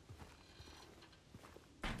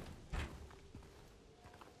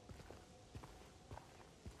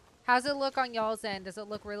 How's it look on y'all's end? Does it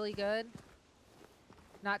look really good?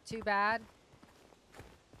 Not too bad?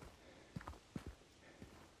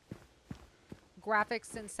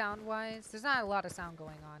 Graphics and sound-wise? There's not a lot of sound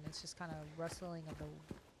going on. It's just kind of rustling of the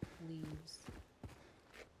leaves.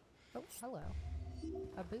 Oh, hello.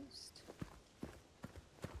 a boost.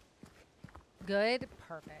 Good.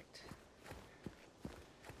 Perfect.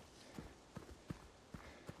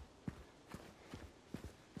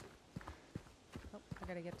 Oh, I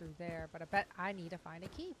gotta get through there, but I bet I need to find a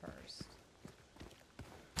key first.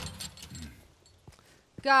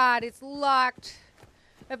 God, it's locked.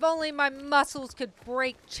 If only my muscles could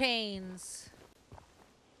break chains.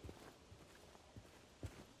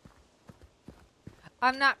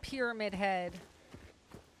 I'm not Pyramid Head.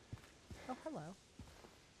 Oh, hello.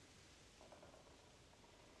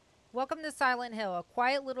 Welcome to Silent Hill, a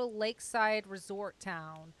quiet little lakeside resort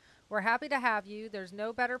town. We're happy to have you. There's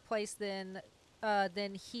no better place than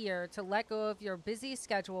here to let go of your busy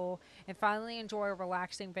schedule and finally enjoy a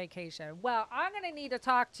relaxing vacation. Well, I'm going to need to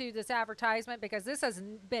talk to this advertisement because this has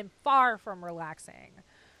been far from relaxing.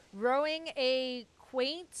 Rowing a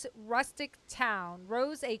quaint rustic town,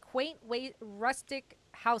 rustic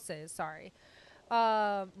houses, sorry.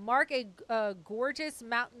 Mark a gorgeous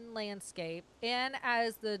mountain landscape, and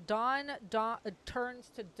as the dawn turns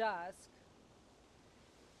to dusk,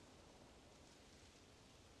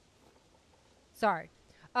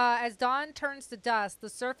 as dawn turns to dusk, the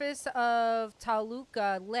surface of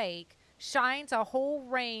Toluca Lake shines a whole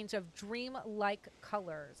range of dream-like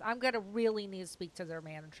colors. I'm going to really need to speak to their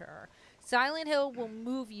manager. Silent Hill will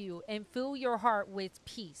move you and fill your heart with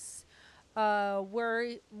peace.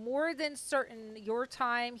 We're more than certain your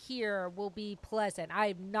time here will be pleasant. I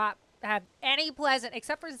have not have any pleasant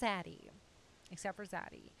except for Zaddy.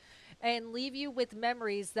 And leave you with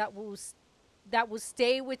memories that will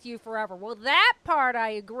stay with you forever. Well, that part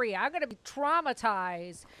I agree. I'm going to be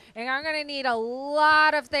traumatized, and I'm going to need a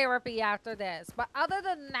lot of therapy after this. But other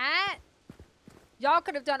than that, y'all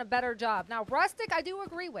could have done a better job. Now, rustic, I do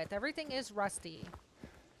agree with. Everything is rusty.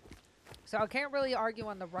 So I can't really argue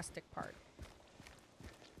on the rustic part.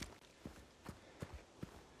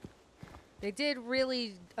 They did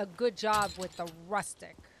really a good job with the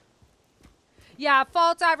rustic. Yeah,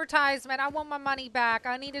 false advertisement. I want my money back.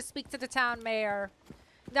 I need to speak to the town mayor.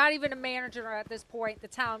 Not even a manager at this point, the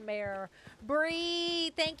town mayor.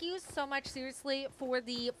 Bree, thank you so much, seriously, for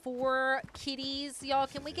the 4 kitties. Y'all,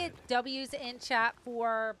 can we get W's in chat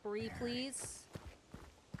for Bree, please?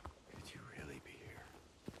 Could you really be here?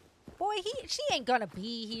 Boy, she ain't gonna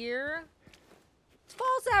be here. It's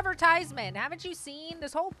false advertisement. Haven't you seen?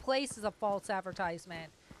 This whole place is a false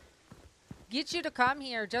advertisement. Get you to come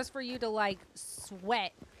here just for you to, like,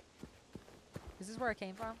 sweat. Is this where it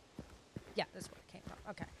came from? Yeah, this is where it came from.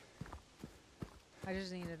 Okay. I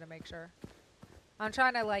just needed to make sure. I'm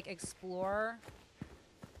trying to, like, explore.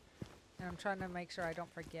 And I'm trying to make sure I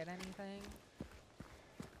don't forget anything.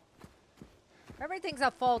 Everything's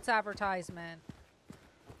a false advertisement.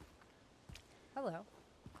 Hello.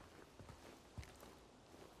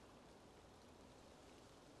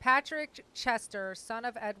 Patrick Chester, son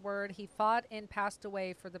of Edward, he fought and passed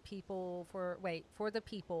away for the people, for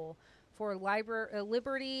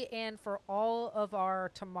liberty and for all of our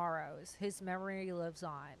tomorrows. His memory lives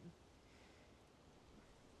on.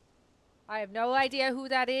 I have no idea who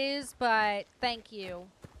that is, but thank you.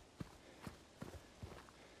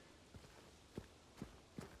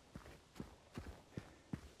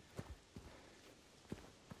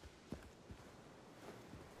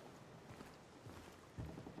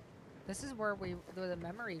 This is where the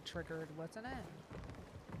memory triggered, wasn't it?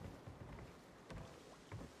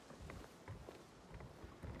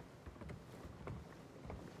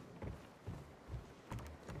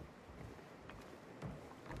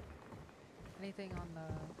 Anything on the...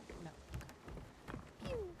 No.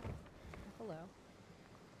 Pew. Hello.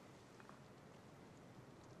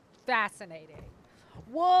 Fascinating.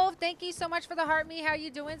 Wolf, thank you so much for the heart me. How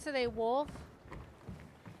you doing today, Wolf?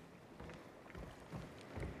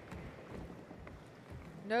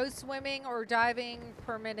 No swimming or diving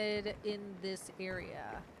permitted in this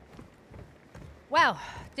area. Well,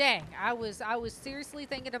 dang, I was seriously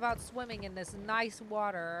thinking about swimming in this nice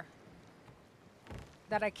water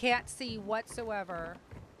that I can't see whatsoever.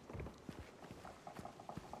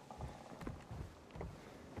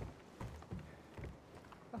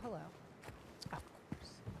 Oh, hello. Of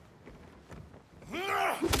course.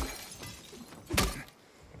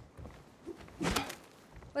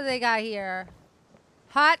 What do they got here?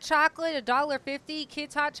 Hot chocolate, $1.50.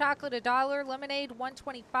 Kids hot chocolate, $1. Lemonade,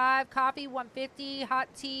 $1.25. Coffee, $1.50. Hot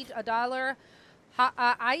tea, $1.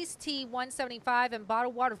 Iced tea, $1.75. And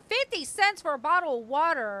bottled water, 50 cents for a bottle of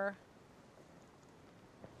water.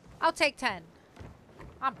 I'll take 10.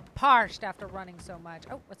 I'm parched after running so much.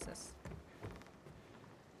 Oh, what's this?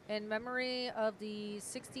 In memory of the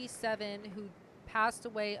 67 who passed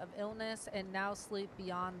away of illness and now sleep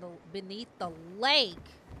beneath the lake.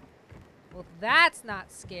 Well, that's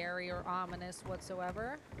not scary or ominous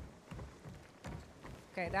whatsoever.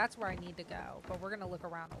 Okay, that's where I need to go, but we're going to look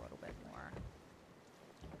around a little bit more.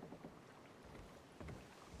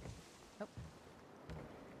 Oh.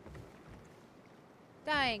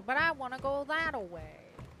 Dang, but I want to go that way.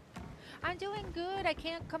 I'm doing good. I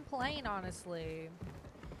can't complain, honestly.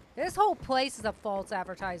 This whole place is a false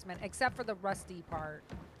advertisement, except for the rusty part.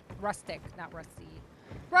 Rustic, not rusty.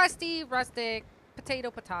 Rusty, rustic,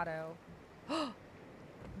 potato, potato.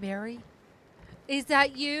 Mary? Is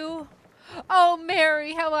that you? Oh,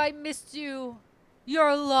 Mary, how I missed you.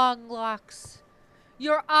 Your long locks.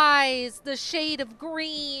 Your eyes, the shade of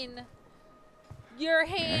green. Your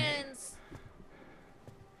hands,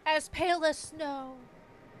 as pale as snow.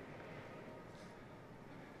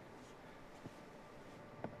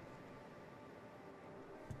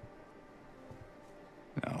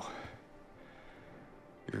 No.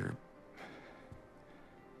 You're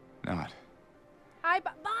not.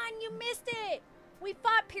 Bon, you missed it. We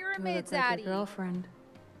fought pyramids, You look like Daddy. your girlfriend.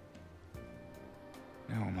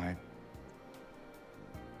 No, my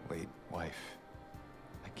late wife.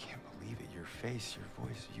 I can't believe it. Your face, your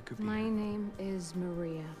voice. You could be. My name is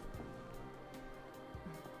Maria.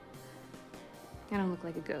 I don't look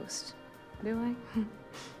like a ghost, do I?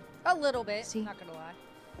 A little bit, See? not gonna lie.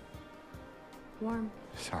 Warm.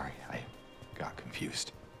 Sorry, I got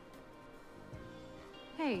confused.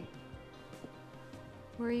 Hey.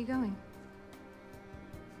 Where are you going?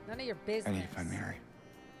 None of your business. I need to find Mary.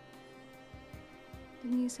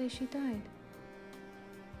 Didn't you say she died?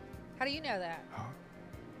 How do you know that? Oh.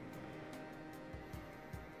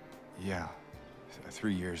 Yeah.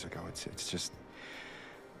 3 years ago. It's just...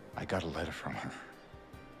 I got a letter from her.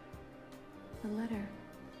 A letter.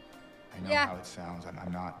 I know Yeah. how it sounds.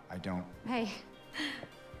 I'm not... I don't... Hey.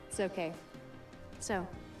 It's okay. So,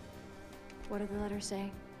 what did the letter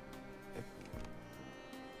say?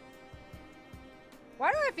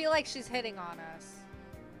 Why do I feel like she's hitting on us?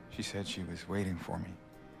 She said she was waiting for me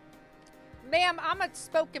Ma'am, I'm a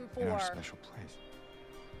spoken in our for. special place.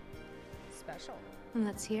 Special. And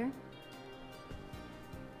that's here?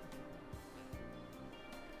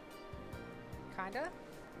 Kinda?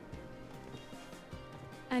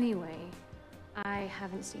 Anyway, I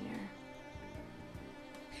haven't seen her.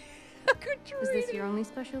 Good Is this your only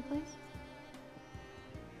special place?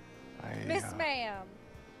 Miss Ma'am.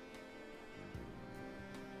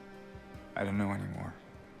 I don't know anymore.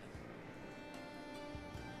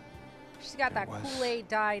 She's got that was- Kool-Aid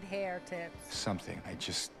dyed hair tips. Something. I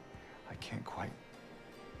can't quite...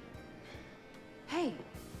 Hey,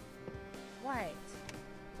 What?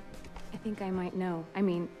 I think I might know. I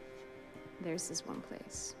mean, there's this one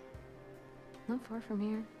place. Not far from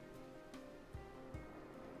here.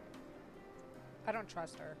 I don't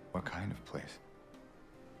trust her. What kind of place?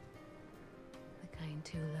 The kind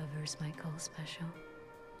two lovers might call special.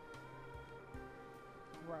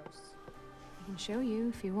 Gross. I can show you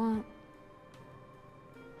if you want.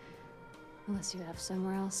 Unless you have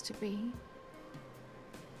somewhere else to be.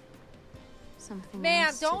 Something Ma'am,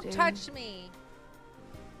 else to don't do. touch me.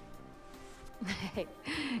 Hey,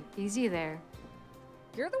 easy there.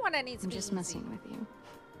 You're the one that needs to I'm be just easy. messing with you.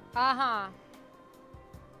 Uh-huh.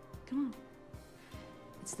 Come on.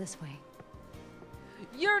 It's this way.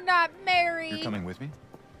 You're not married. You're coming with me?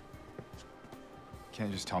 Can't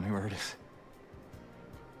you just tell me where it is?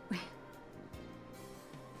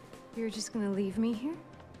 You're just gonna leave me here?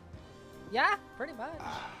 Yeah, pretty much.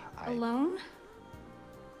 Alone?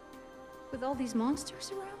 With all these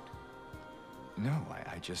monsters around? No,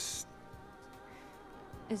 I just...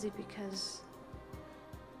 Is it because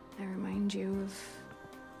I remind you of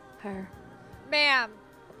her? Ma'am,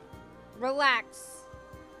 relax.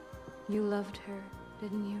 You loved her,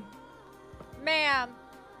 didn't you? Ma'am.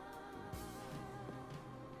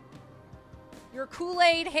 Your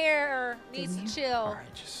Kool-Aid hair needs Didn't to you? chill. All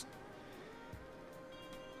right, just...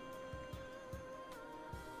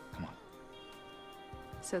 Come on.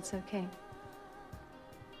 So it's okay.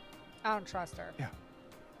 I don't trust her. Yeah.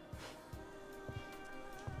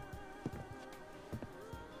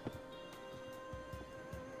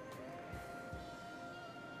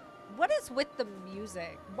 What is with the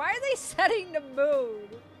music? Why are they setting the mood?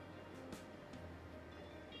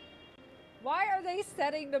 Why are they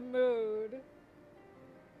setting the mood?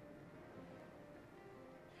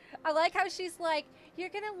 I like how she's like, you're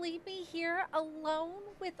gonna leave me here alone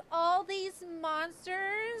with all these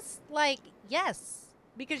monsters? Like, yes,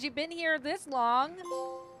 because you've been here this long.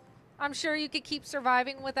 I'm sure you could keep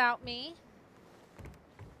surviving without me.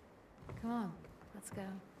 Come on, let's go.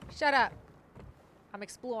 Shut up. I'm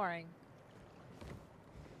exploring.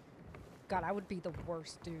 God, I would be the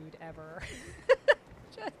worst dude ever.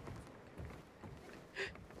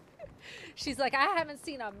 She's like, I haven't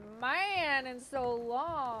seen a man in so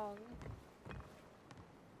long.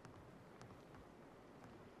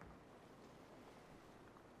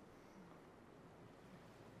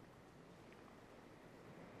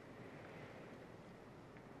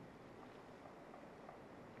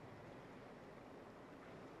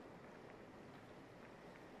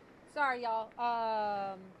 Sorry, y'all.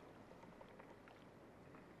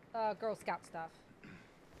 Girl Scout stuff.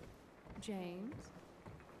 James?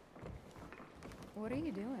 What are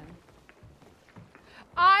you doing?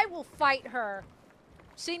 I will fight her.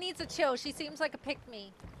 She needs a chill. She seems like a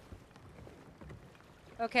pick-me.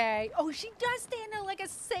 Okay. Oh, she does stand there like a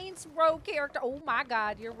Saints Row character. Oh my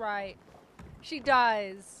God, you're right. She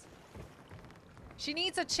does. She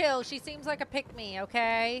needs a chill. She seems like a pick-me,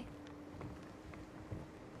 okay?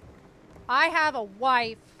 I have a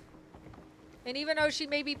wife. And even though she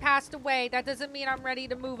may be passed away, that doesn't mean I'm ready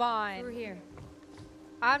to move on. Through here.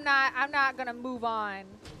 I'm not gonna move on.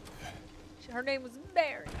 Her name was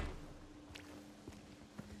Mary.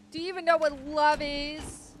 Do you even know what love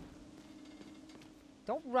is?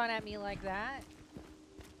 Don't run at me like that.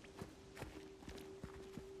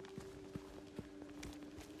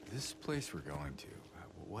 This place we're going to,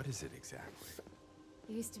 what is it exactly?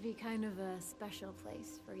 It used to be kind of a special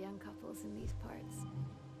place for young couples in these parts.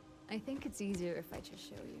 I think it's easier if I just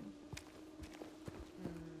show you.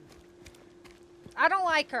 I don't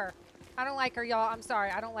like her. I don't like her, y'all. I'm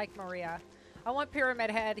sorry. I don't like Maria. I want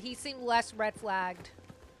Pyramid Head. He seemed less red flagged.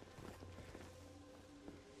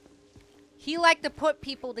 He liked to put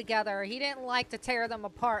people together. He didn't like to tear them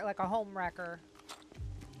apart like a home wrecker.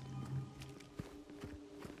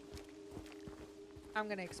 I'm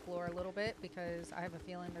going to explore a little bit because I have a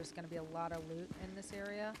feeling there's going to be a lot of loot in this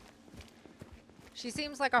area. She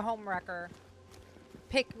seems like a home wrecker.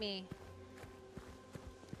 Pick me.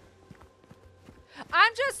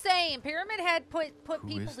 I'm just saying, Pyramid Head put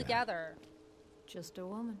people together. Just a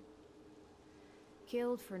woman.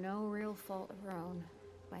 Killed for no real fault of her own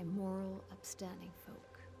by moral, upstanding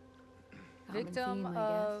folk. Common Victim theme, I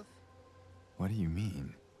of... guess. What do you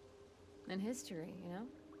mean? In history, you know?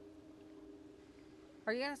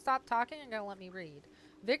 Are you going to stop talking or going to let me read?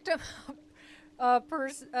 Victim of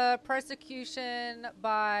persecution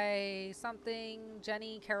by something.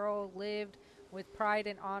 Jenny Carroll lived with pride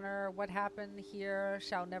and honor. What happened here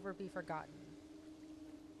shall never be forgotten.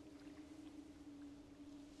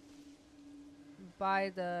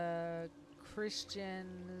 By the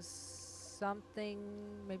Christians, something,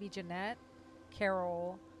 maybe Jeanette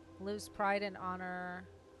Carroll lives pride and honor.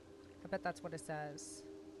 I bet that's what it says.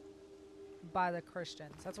 By the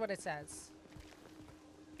Christians. That's what it says.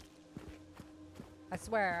 I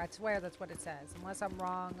swear that's what it says. Unless I'm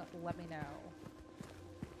wrong, let me know.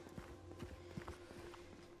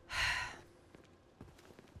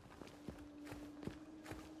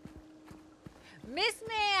 Miss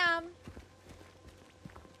Ma'am!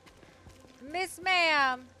 Miss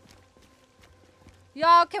Ma'am!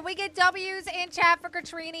 Y'all, can we get W's in chat for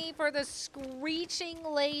Katrini for the screeching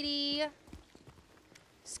lady?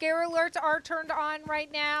 Scare alerts are turned on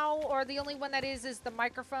right now, or the only one that is the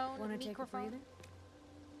microphone. Want to take a breather?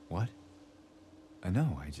 What?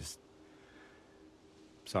 No, I just...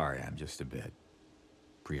 Sorry, I'm just a bit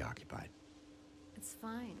preoccupied. It's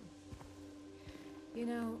fine. You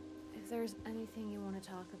know, if there's anything you want to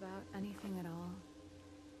talk about, anything at all.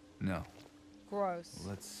 No. Gross.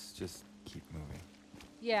 Let's just keep moving.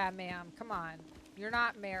 Yeah, ma'am. Come on. You're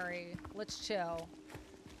not Mary. Let's chill.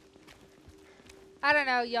 I don't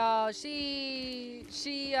know, y'all. She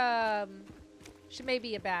may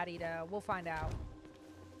be a baddie, though. We'll find out.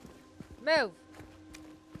 Move.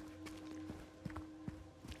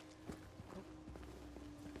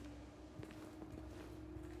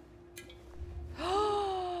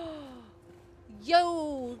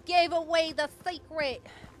 Yo, gave away the secret.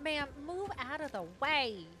 Ma'am, move out of the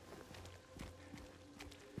way.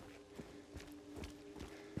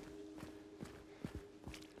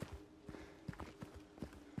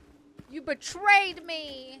 You betrayed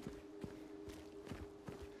me.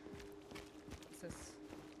 What's this?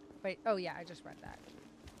 Wait, oh yeah, I just read that.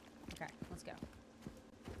 Okay, let's go.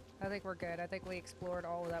 I think we're good. I think we explored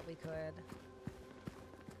all that we could.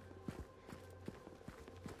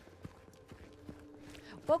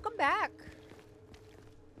 Welcome back.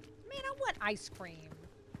 Man, I want ice cream.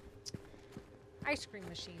 Ice cream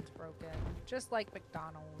machine's broken, just like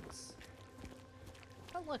McDonald's.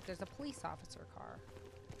 Oh look, there's a police officer car.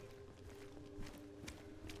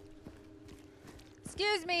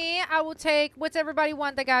 Excuse me, I will take, what's everybody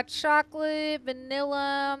want? They got chocolate,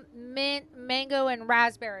 vanilla, mint, mango, and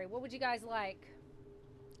raspberry. What would you guys like?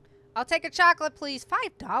 I'll take a chocolate, please.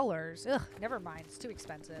 $5. Ugh, never mind. It's too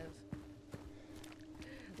expensive.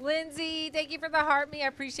 Lindsay, thank you for the heart me. I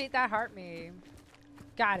appreciate that heart me.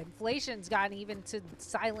 God, inflation's gotten even to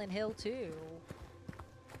Silent Hill, too.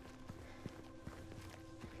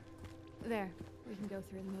 There. We can go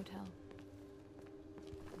through the motel.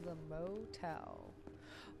 The motel.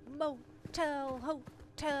 Motel,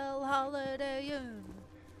 hotel, Holiday Inn.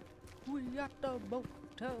 We at the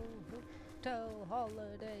motel, hotel,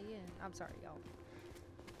 Holiday Inn. I'm sorry, y'all.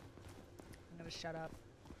 I'm gonna shut up.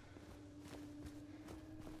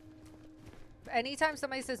 Anytime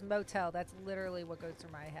somebody says motel, that's literally what goes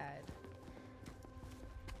through my head.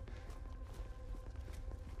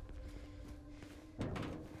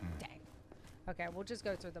 Dang. Okay, we'll just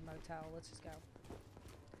go through the motel. Let's just go.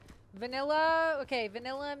 Vanilla. Okay,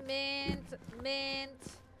 vanilla, mint, mint.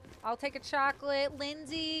 I'll take a chocolate.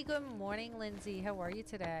 Lindsay. Good morning, Lindsay. How are you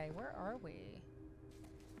today? Where are we?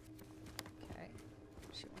 Okay.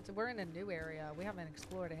 We're in a new area. We haven't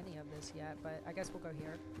explored any of this yet, but I guess we'll go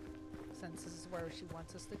here. Since this is where she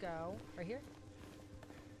wants us to go. Right here?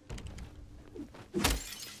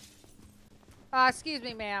 Excuse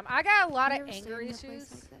me, ma'am. I got a lot of anger issues. Like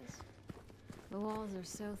this? The walls are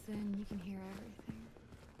so thin you can hear everything.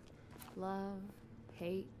 Love,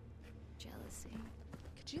 hate, jealousy.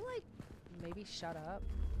 Could you, like, maybe shut up?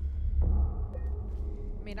 I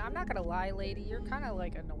mean, I'm not gonna lie, lady. You're kind of,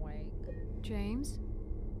 like, annoying. James?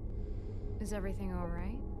 Is everything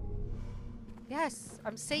alright? Yes,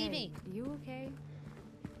 I'm saving. Hey, you okay?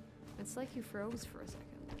 It's like you froze for a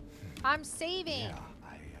second. I'm saving. Yeah,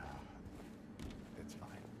 it's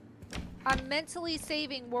fine. I'm mentally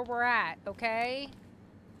saving where we're at, okay?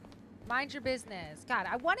 Mind your business. God,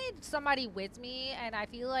 I wanted somebody with me, and I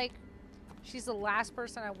feel like she's the last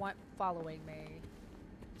person I want following me.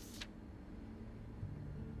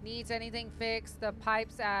 Needs anything fixed? The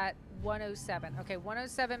pipes at 107. Okay,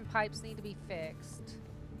 107 pipes need to be fixed.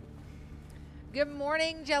 Good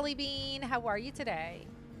morning, Jelly Bean. How are you today?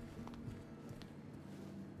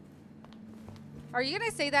 Are you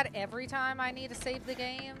gonna say that every time I need to save the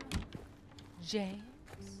game? James,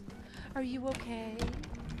 are you okay?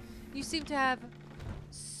 You seem to have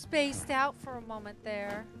spaced out for a moment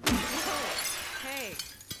there. Hey,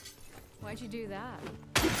 why'd you do that?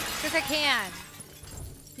 Because I can.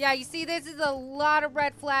 Yeah, you see, this is a lot of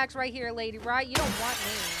red flags right here, lady, right? You don't want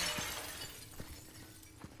me.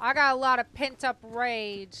 I got a lot of pent-up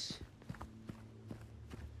rage.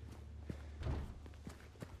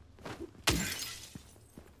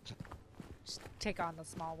 Just take on the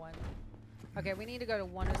small one. Okay, we need to go to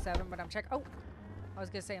 107, but I'm checking. Oh, I was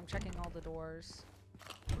gonna say I'm checking all the doors.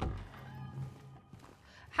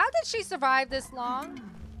 How did she survive this long?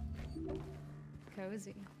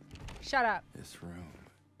 Cozy. Shut up. This room.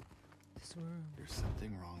 This room. There's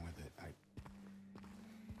something wrong with it. I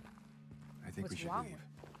think What's we should wrong leave. with it?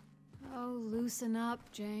 Oh, loosen up,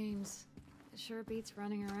 James. It sure beats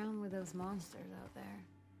running around with those monsters out there.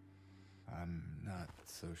 I'm not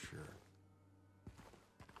so sure.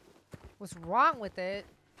 What's wrong with it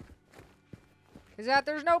is that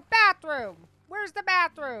there's no bathroom. Where's the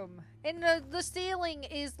bathroom? And the ceiling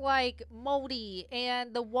is like moldy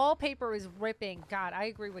and the wallpaper is ripping. God, I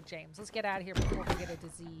agree with James. Let's get out of here before we get a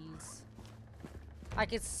disease. I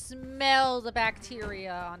can smell the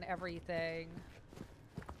bacteria on everything.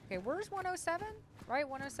 Okay, where's 107? Right,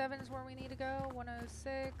 107 is where we need to go.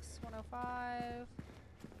 106, 105,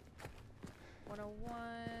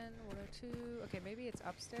 101, 102. Okay, maybe it's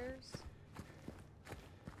upstairs.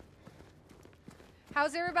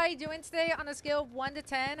 How's everybody doing today on a scale of 1 to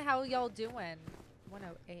 10? How y'all doing?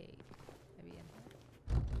 108. Maybe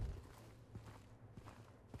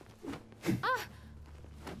in here. Ah!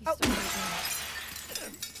 Oh.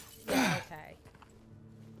 Okay.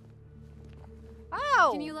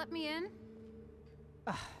 Oh! Can you let me in?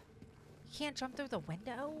 You can't jump through the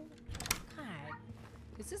window? God.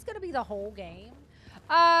 Is this gonna be the whole game?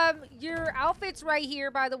 Your outfit's right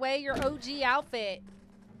here, by the way. Your OG outfit.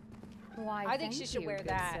 Why, I think she should wear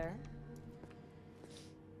that. Sir.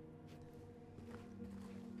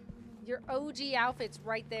 Your OG outfit's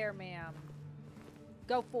right there, ma'am.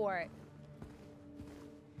 Go for it.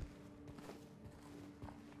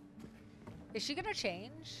 Is she gonna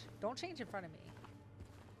change? Don't change in front of me.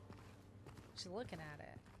 She's looking at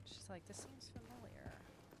it. She's like, this seems familiar.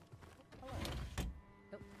 Hello.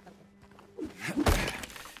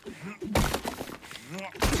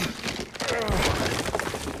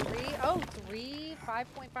 Oh, 3,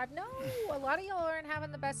 5.5. No, a lot of y'all aren't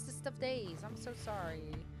having the bestest of days. I'm so sorry.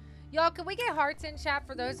 Y'all, can we get hearts in chat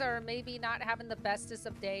for those that are maybe not having the bestest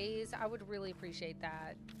of days? I would really appreciate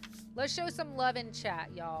that. Let's show some love in chat,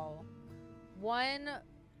 y'all. 1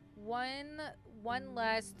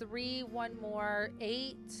 less, 3, 1 more,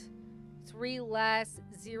 8, 3 less,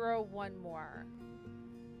 0, 1 more.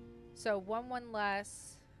 So 1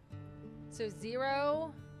 less. So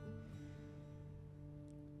 0,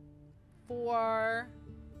 4,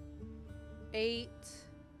 8,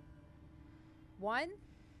 1,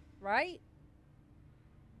 right?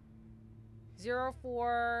 0,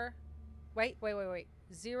 4, wait.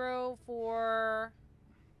 0, 4,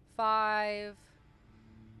 5,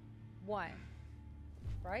 1,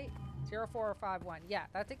 right? 0, 4, 5, 1. Yeah,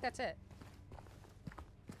 I think that's it.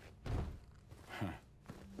 Huh.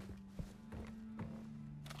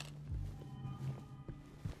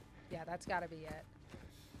 Yeah, that's gotta be it.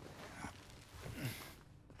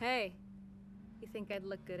 Hey, you think I'd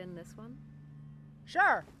look good in this one?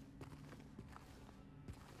 Sure.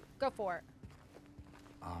 Go for it.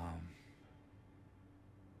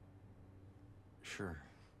 Sure.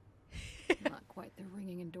 Not quite the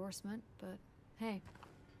ringing endorsement, but hey,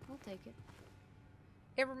 I'll take it.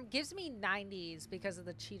 It gives me 90s because of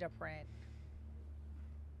the cheetah print.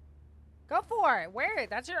 Go for it. Wear it.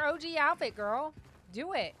 That's your OG outfit, girl.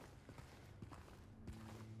 Do it.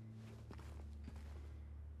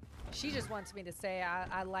 She just wants me to say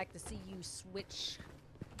I like to see you switch.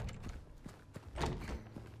 Did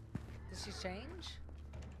she change?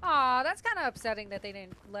 Aw, that's kind of upsetting that they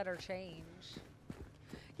didn't let her change.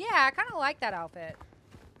 Yeah, I kind of like that outfit.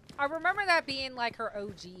 I remember that being like her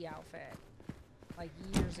OG outfit. Like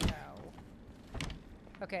years ago.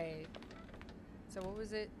 Okay. So what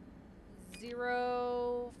was it?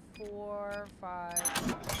 0, 4, 5.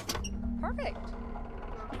 Perfect.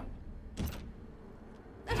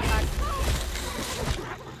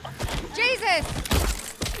 Jesus!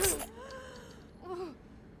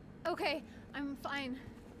 Okay, I'm fine.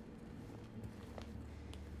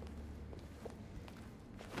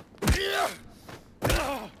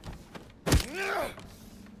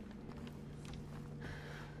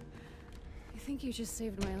 I think you just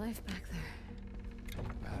saved my life back there.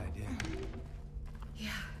 Bad idea.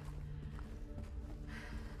 Yeah.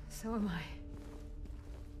 So am I.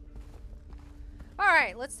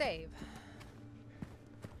 Alright, let's save.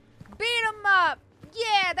 Beat him up!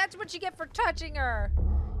 Yeah, that's what you get for touching her.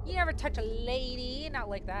 You never touch a lady. Not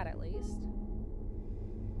like that, at least.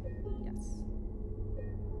 Yes.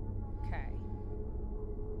 Okay.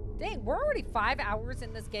 Dang, we're already 5 hours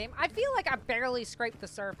in this game. I feel like I barely scraped the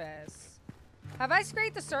surface. Have I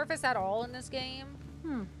scraped the surface at all in this game?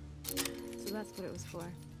 So that's what it was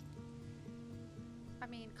for. I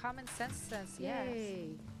mean, common sense says yes.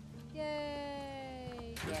 Yay.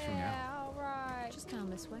 Yay! Good for Yeah, now. alright. Just down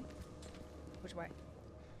this way. Which way?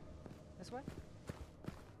 This way?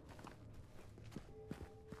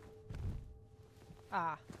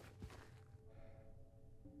 Ah.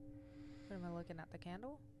 What am I looking at? The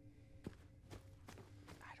candle?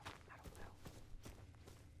 I don't know.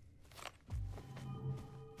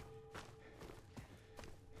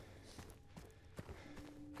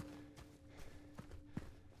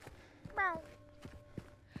 Meow.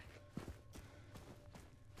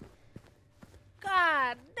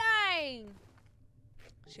 God dang!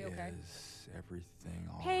 She okay? Is everything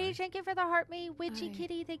all Paige, right? thank you for the heart me. Witchy Hi.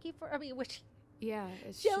 kitty, thank you for witchy Yeah,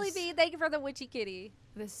 it's Jelly just, bean, thank you for the witchy kitty.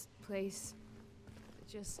 this place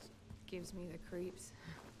just gives me the creeps.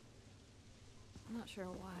 I'm not sure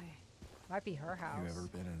why. Might be her house. You ever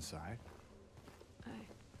been inside? I'm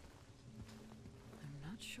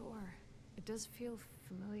not sure. It does feel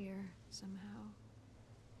familiar somehow.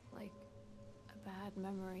 Like a bad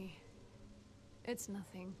memory. It's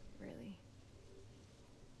nothing, really.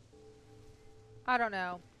 I don't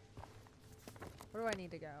know. Where do I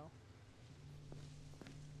need to go?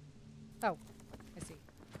 Oh, I see.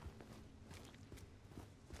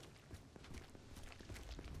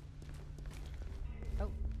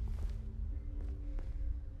 Oh.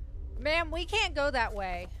 Ma'am, we can't go that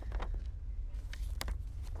way.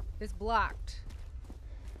 It's blocked.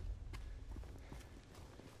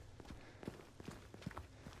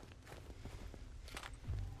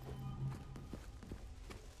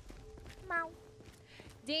 Meow.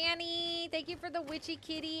 Danny, thank you for the witchy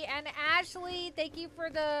kitty. And Ashley, thank you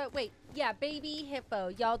for the, wait, yeah, baby hippo.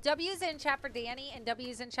 Y'all, W's in chat for Danny and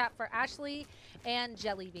W's in chat for Ashley and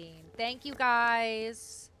Jellybean. Thank you,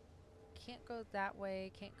 guys. Can't go that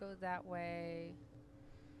way, can't go that way.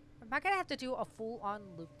 Am I gonna have to do a full-on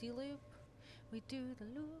loop-de-loop? We do the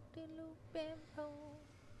loop-de-loop and pull.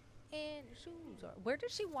 and shoes are. Where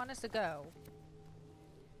does she want us to go?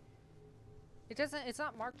 It doesn't, it's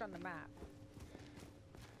not marked on the map.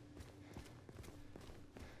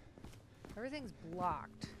 Everything's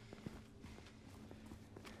blocked.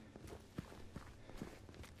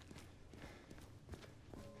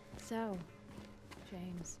 So,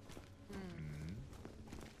 James.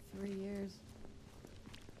 3 years.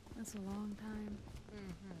 That's a long time.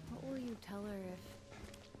 What will you tell her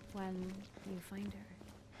when you find her?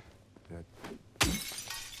 That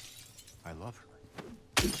I love her.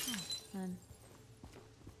 Oh, then.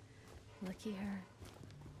 Lucky her.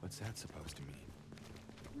 What's that supposed to mean?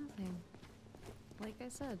 Nothing. Like I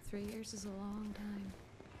said, 3 years is a long time.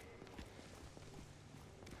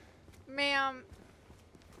 Ma'am.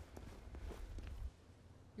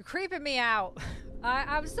 You're creeping me out.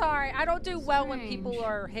 I'm sorry. I don't do well when people Strange.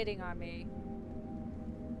 are hitting on me.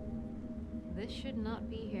 This should not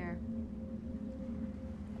be here.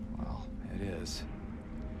 Well, it is.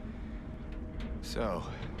 So,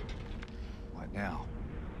 what now?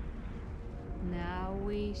 Now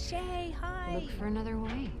we Shay, hi. look for another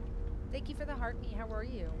way. Thank you for the heartbeat. How are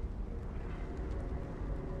you?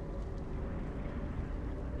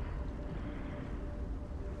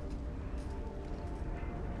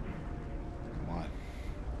 Come on.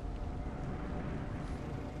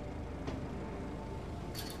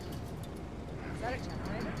 Is that a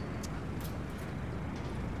generator?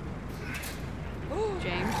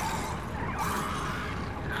 James?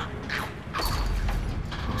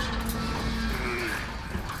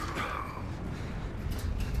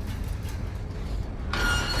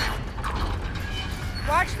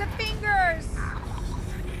 Watch the fingers!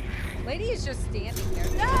 Lady is just standing there.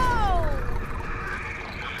 No!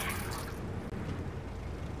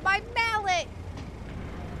 My mallet!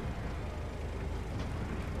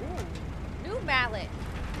 Ooh, new mallet.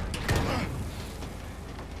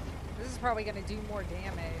 This is probably gonna do more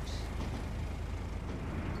damage.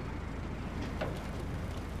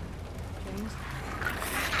 James?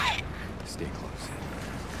 Stay close.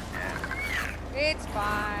 It's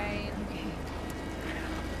fine. Okay.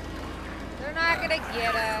 They're not gonna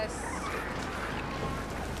get us.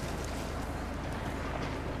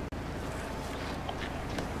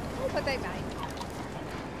 Oh, but they might.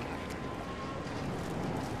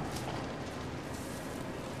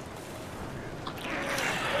 Oh,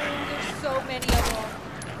 there's so many of them.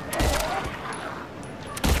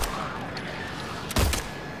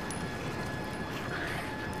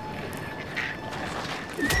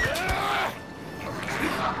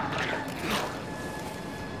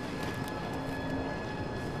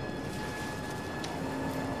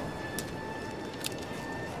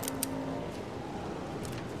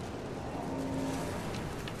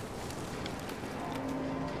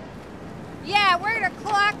 Yeah, we're gonna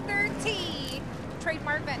clock 13.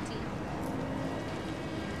 Trademark vent team.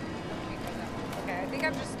 Okay, I think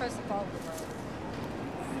I'm just supposed to follow the road.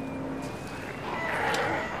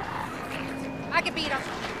 I can beat him.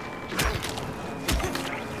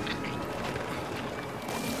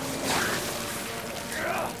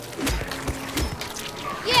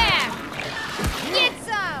 Yeah! Get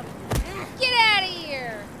some! Get out of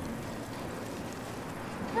here!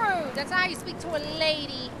 Rude, that's how you speak to a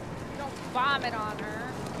lady. You don't vomit on her.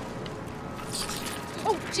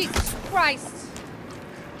 Oh, Jesus Christ!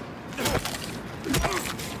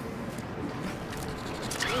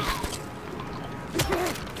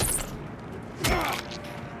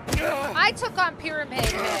 I took on Pyramid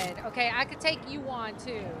Head. Okay, I could take you on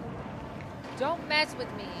too. Don't mess with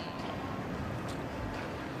me.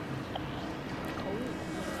 Oh,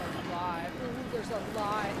 there's a lot. Oh, there's a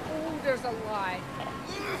lot. Oh, there's a lot.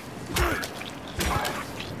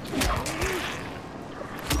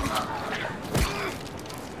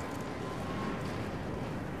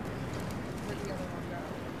 Where'd the other one go?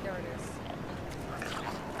 There it is.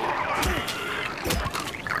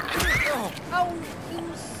 Oh,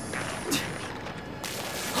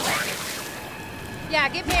 yeah,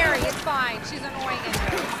 get Mary. It's fine. She's annoying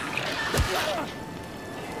anyway.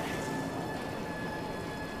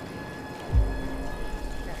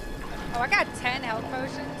 Okay. Oh, I got 10 health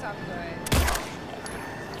potions. I'm good.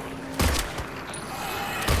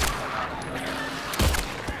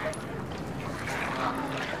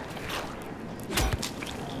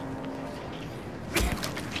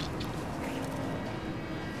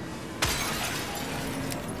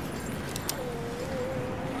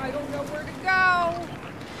 I don't know where to go.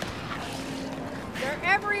 They're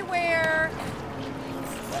everywhere.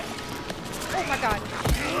 Oh my God.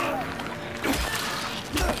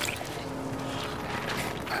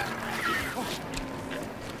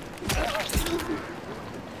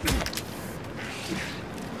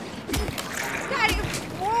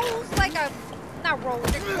 not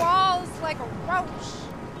rolling. It crawls like a roach.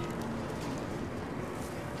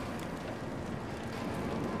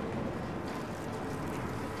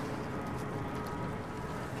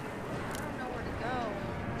 I don't know where to go.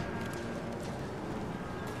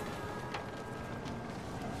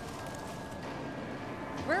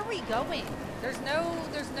 Where are we going? There's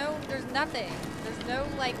nothing. There's no,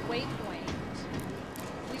 like, waypoint.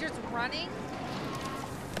 We just running?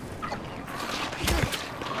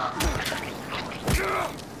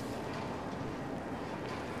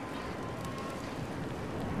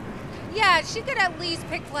 Yeah, she could at least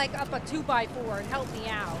pick, like, up a 2x4 and help me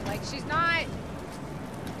out. Like, she's not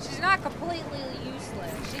completely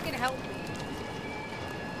useless. She can help me.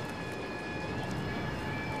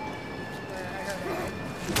 Where I heard it.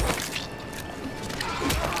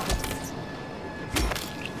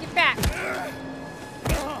 Get back!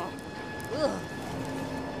 Ugh.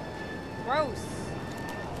 Gross.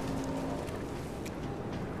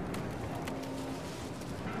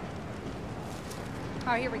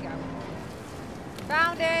 Oh, here we go.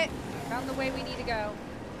 Found it. Found the way we need to go.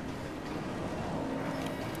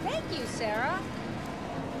 Thank you, Sarah.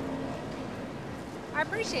 I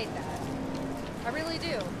appreciate that. I really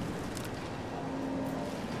do.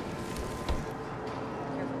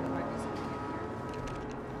 Careful, there might be something in here.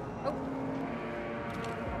 Oh.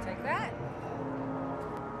 I'll take that.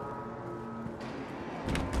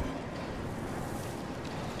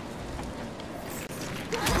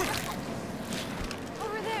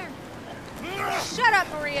 Over there. Shut up,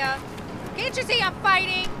 Maria. Can't you see I'm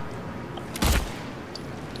fighting?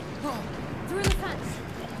 Through the fence.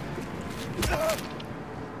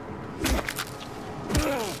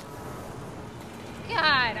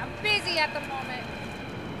 God, I'm busy at the moment.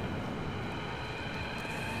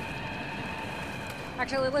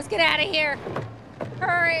 Actually, let's get out of here.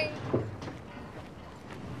 Hurry.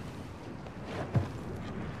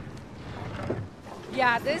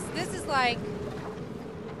 Yeah, this is like,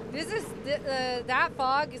 that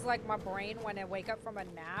fog is like my brain when I wake up from a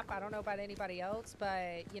nap. I don't know about anybody else,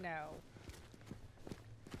 but you know,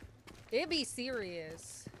 it'd be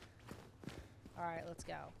serious. All right, let's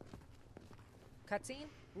go. Cutscene?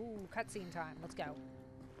 Ooh, cutscene time. Let's go.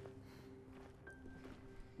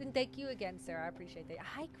 And thank you again, Sarah. I appreciate that.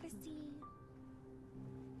 Hi, Christy.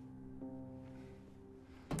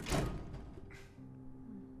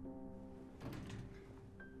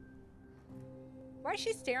 Why is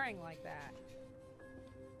she staring like that?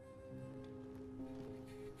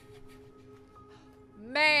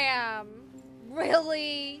 Ma'am,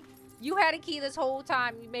 really? You had a key this whole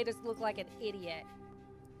time. You made us look like an idiot.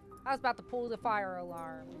 I was about to pull the fire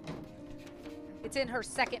alarm. It's in her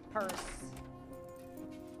second purse.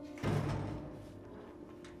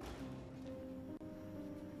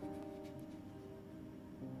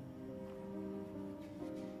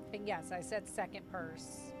 And yes, I said second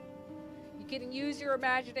purse. You can use your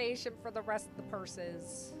imagination for the rest of the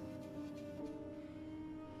purses.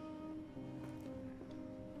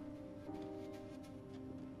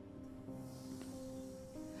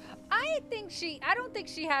 I don't think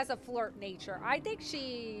she has a flirt nature. I think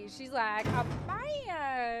she's like a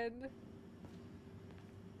man.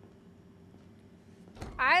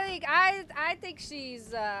 I think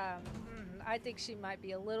she's I think she might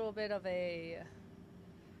be a little bit of a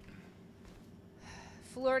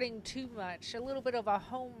flirting too much. A little bit of a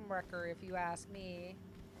homewrecker, if you ask me.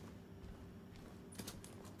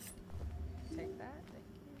 Take that. Thank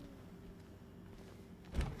you.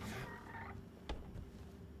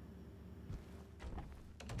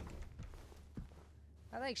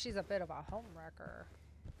 I think she's a bit of a homewrecker.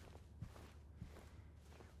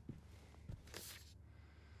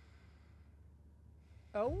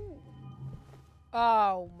 Oh.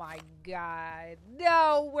 Oh my god.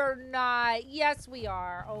 No, we're not. Yes, we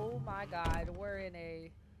are. Oh my god. We're in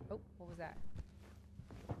a... Oh, what was that?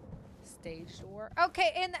 Stage door.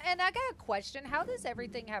 Okay, and I got a question. How does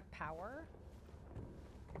everything have power?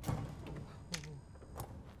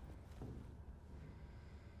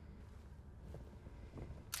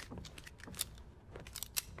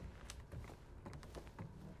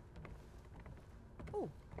 Oh,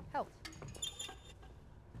 health.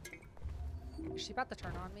 Is she about to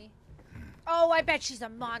turn on me? Oh, I bet she's a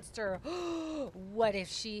monster. What if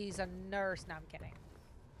she's a nurse? No, I'm kidding.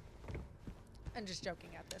 I'm just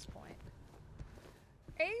joking at this point.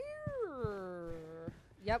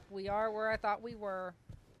 Yep, we are where I thought we were.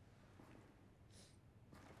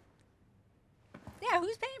 Yeah,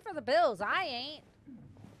 who's paying for the bills? I ain't.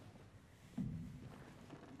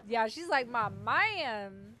 Yeah, she's like my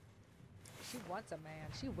man. She wants a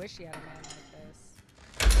man. She wish she had a man like this.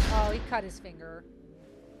 Oh, he cut his finger.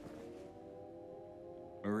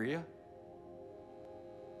 Maria?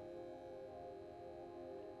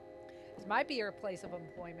 This might be her place of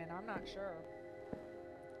employment. I'm not sure.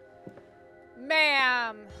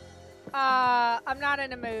 Ma'am, I'm not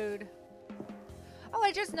in a mood. Oh,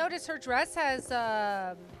 I just noticed her dress has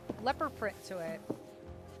leopard print to it.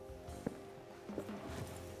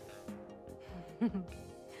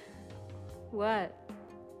 What?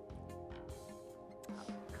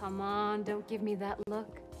 Come on, don't give me that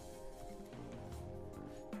look.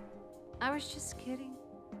 I was just kidding.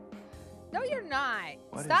 No, you're not.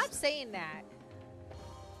 What Stop is this? saying that.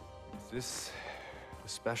 Is this a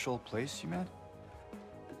special place you met?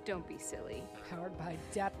 Don't be silly. Powered by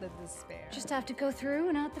death and despair. Just have to go through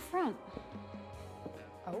and out the front.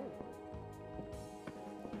 Oh.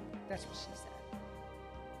 That's what she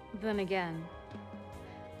said. Then again,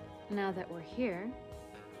 now that we're here,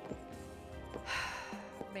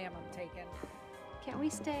 Ma'am, I'm taken. can't we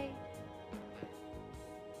stay?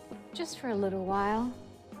 Just for a little while.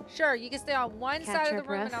 Sure, you can stay on one Catch side our of the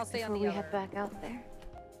room and breath I'll stay on before the we other. head back out there.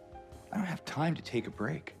 I don't have time to take a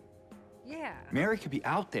break. Yeah. Mary could be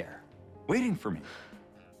out there, waiting for me.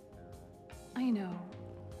 I know.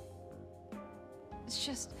 It's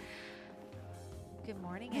just Good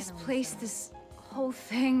morning, this Annalisa. place, this whole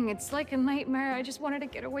thing. It's like a nightmare. I just wanted to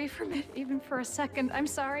get away from it, even for a second. I'm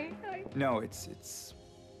sorry. No, it's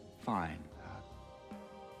fine.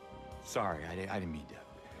 Sorry, I didn't mean to.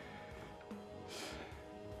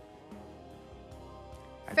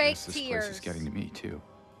 I Fake guess this place tears. is getting to me too.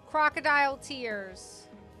 Crocodile tears.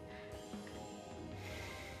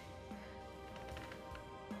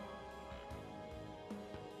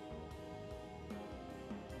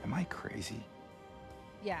 Am I crazy?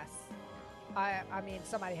 Yes. I mean,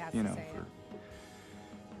 somebody has You to know, say for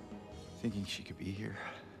thinking she could be here.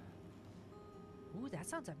 it. Ooh, that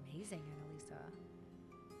sounds amazing, Annalisa.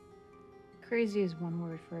 Crazy is one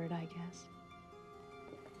word for it, I guess.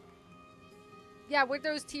 Yeah, where'd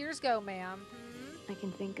those tears go, ma'am? Hmm? I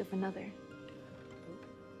can think of another.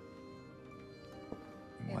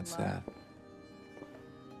 In What's love. that?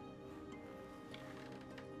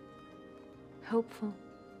 Hopeful.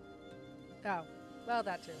 Oh, well,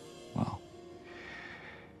 that too. Well,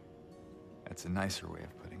 that's a nicer way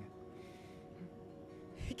of putting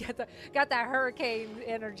it. got that hurricane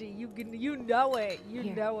energy. You know it. You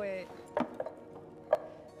Here. know it.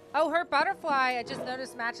 Oh, her butterfly. I just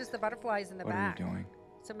noticed matches the butterflies in the What back. are you doing?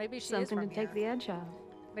 So maybe she is Something from to take here. the edge off.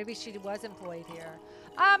 Maybe she was employed here.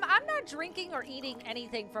 I'm not drinking or eating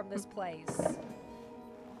anything from this place.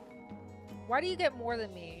 Why do you get more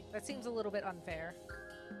than me? That seems a little bit unfair.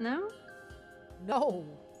 No? No.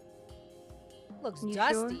 Looks You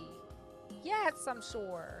dusty. sure? Yes, I'm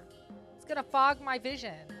sure. It's gonna fog my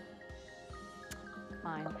vision.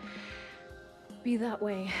 Fine. Be that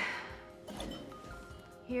way.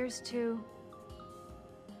 Here's to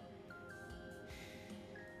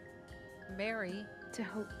Mary.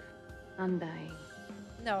 hope. Undying.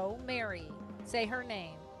 No, Mary. Say her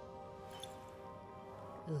name.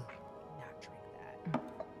 Ugh, not drink that.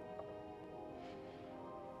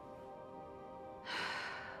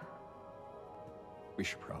 We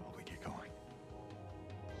should probably get going.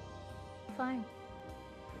 Fine.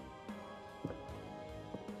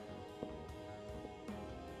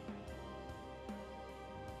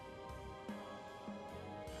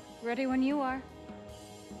 Ready when you are.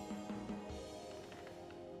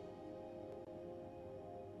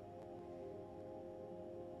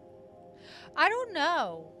 I don't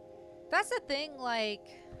know. That's the thing, like,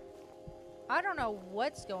 I don't know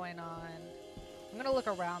what's going on. I'm gonna look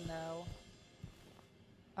around though.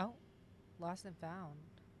 Oh, lost and found.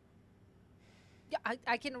 Yeah,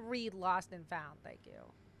 I can read lost and found, thank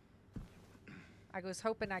you. I was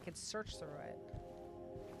hoping I could search through it.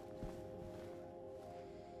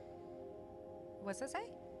 What's that say?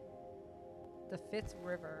 The Fifth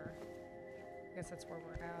River. I guess that's where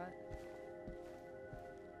we're at.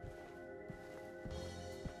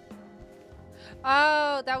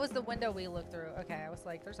 Oh, that was the window we looked through. Okay, I was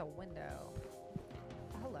like, there's a window.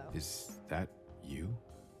 Hello. Is that you?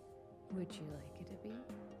 Would you like it to be?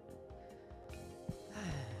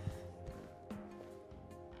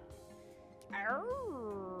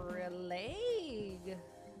 Arr, a leg.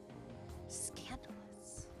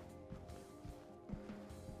 Scandalous.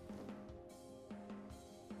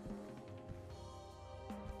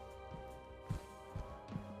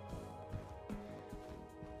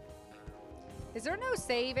 Is there no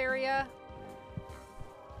save area?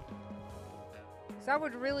 'Cause I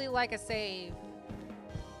would really like a save.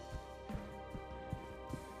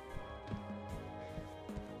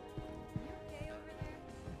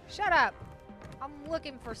 Shut up. I'm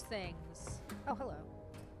looking for things. Oh, hello.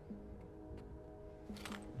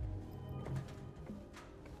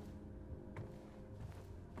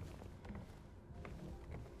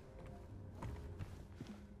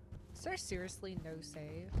 Is there seriously no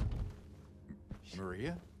save?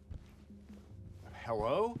 Maria?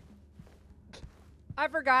 Hello? I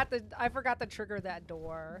forgot to trigger that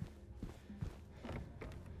door.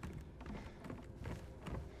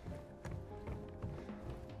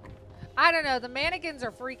 I don't know. The mannequins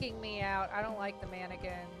are freaking me out. I don't like the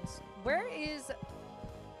mannequins. Where is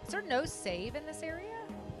there no save in this area?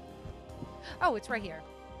 Oh, it's right here.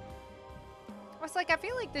 I was like, I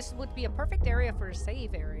feel like this would be a perfect area for a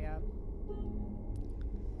save area.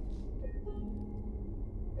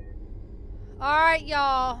 Alright,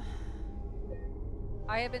 y'all.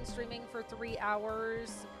 I have been streaming for 3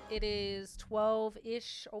 hours. It is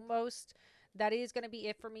 12-ish almost. That is going to be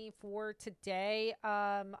it for me for today.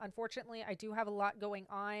 Unfortunately, I do have a lot going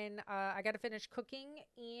on. I got to finish cooking,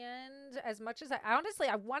 and as much as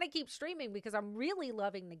I want to keep streaming because I'm really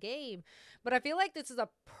loving the game, but I feel like this is a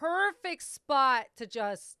perfect spot to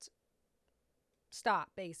just stop,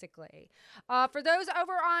 basically. For those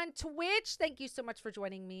over on Twitch, thank you so much for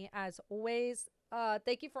joining me as always.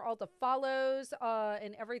 Thank you for all the follows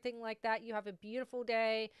and everything like that. You have a beautiful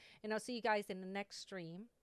day, and I'll see you guys in the next stream.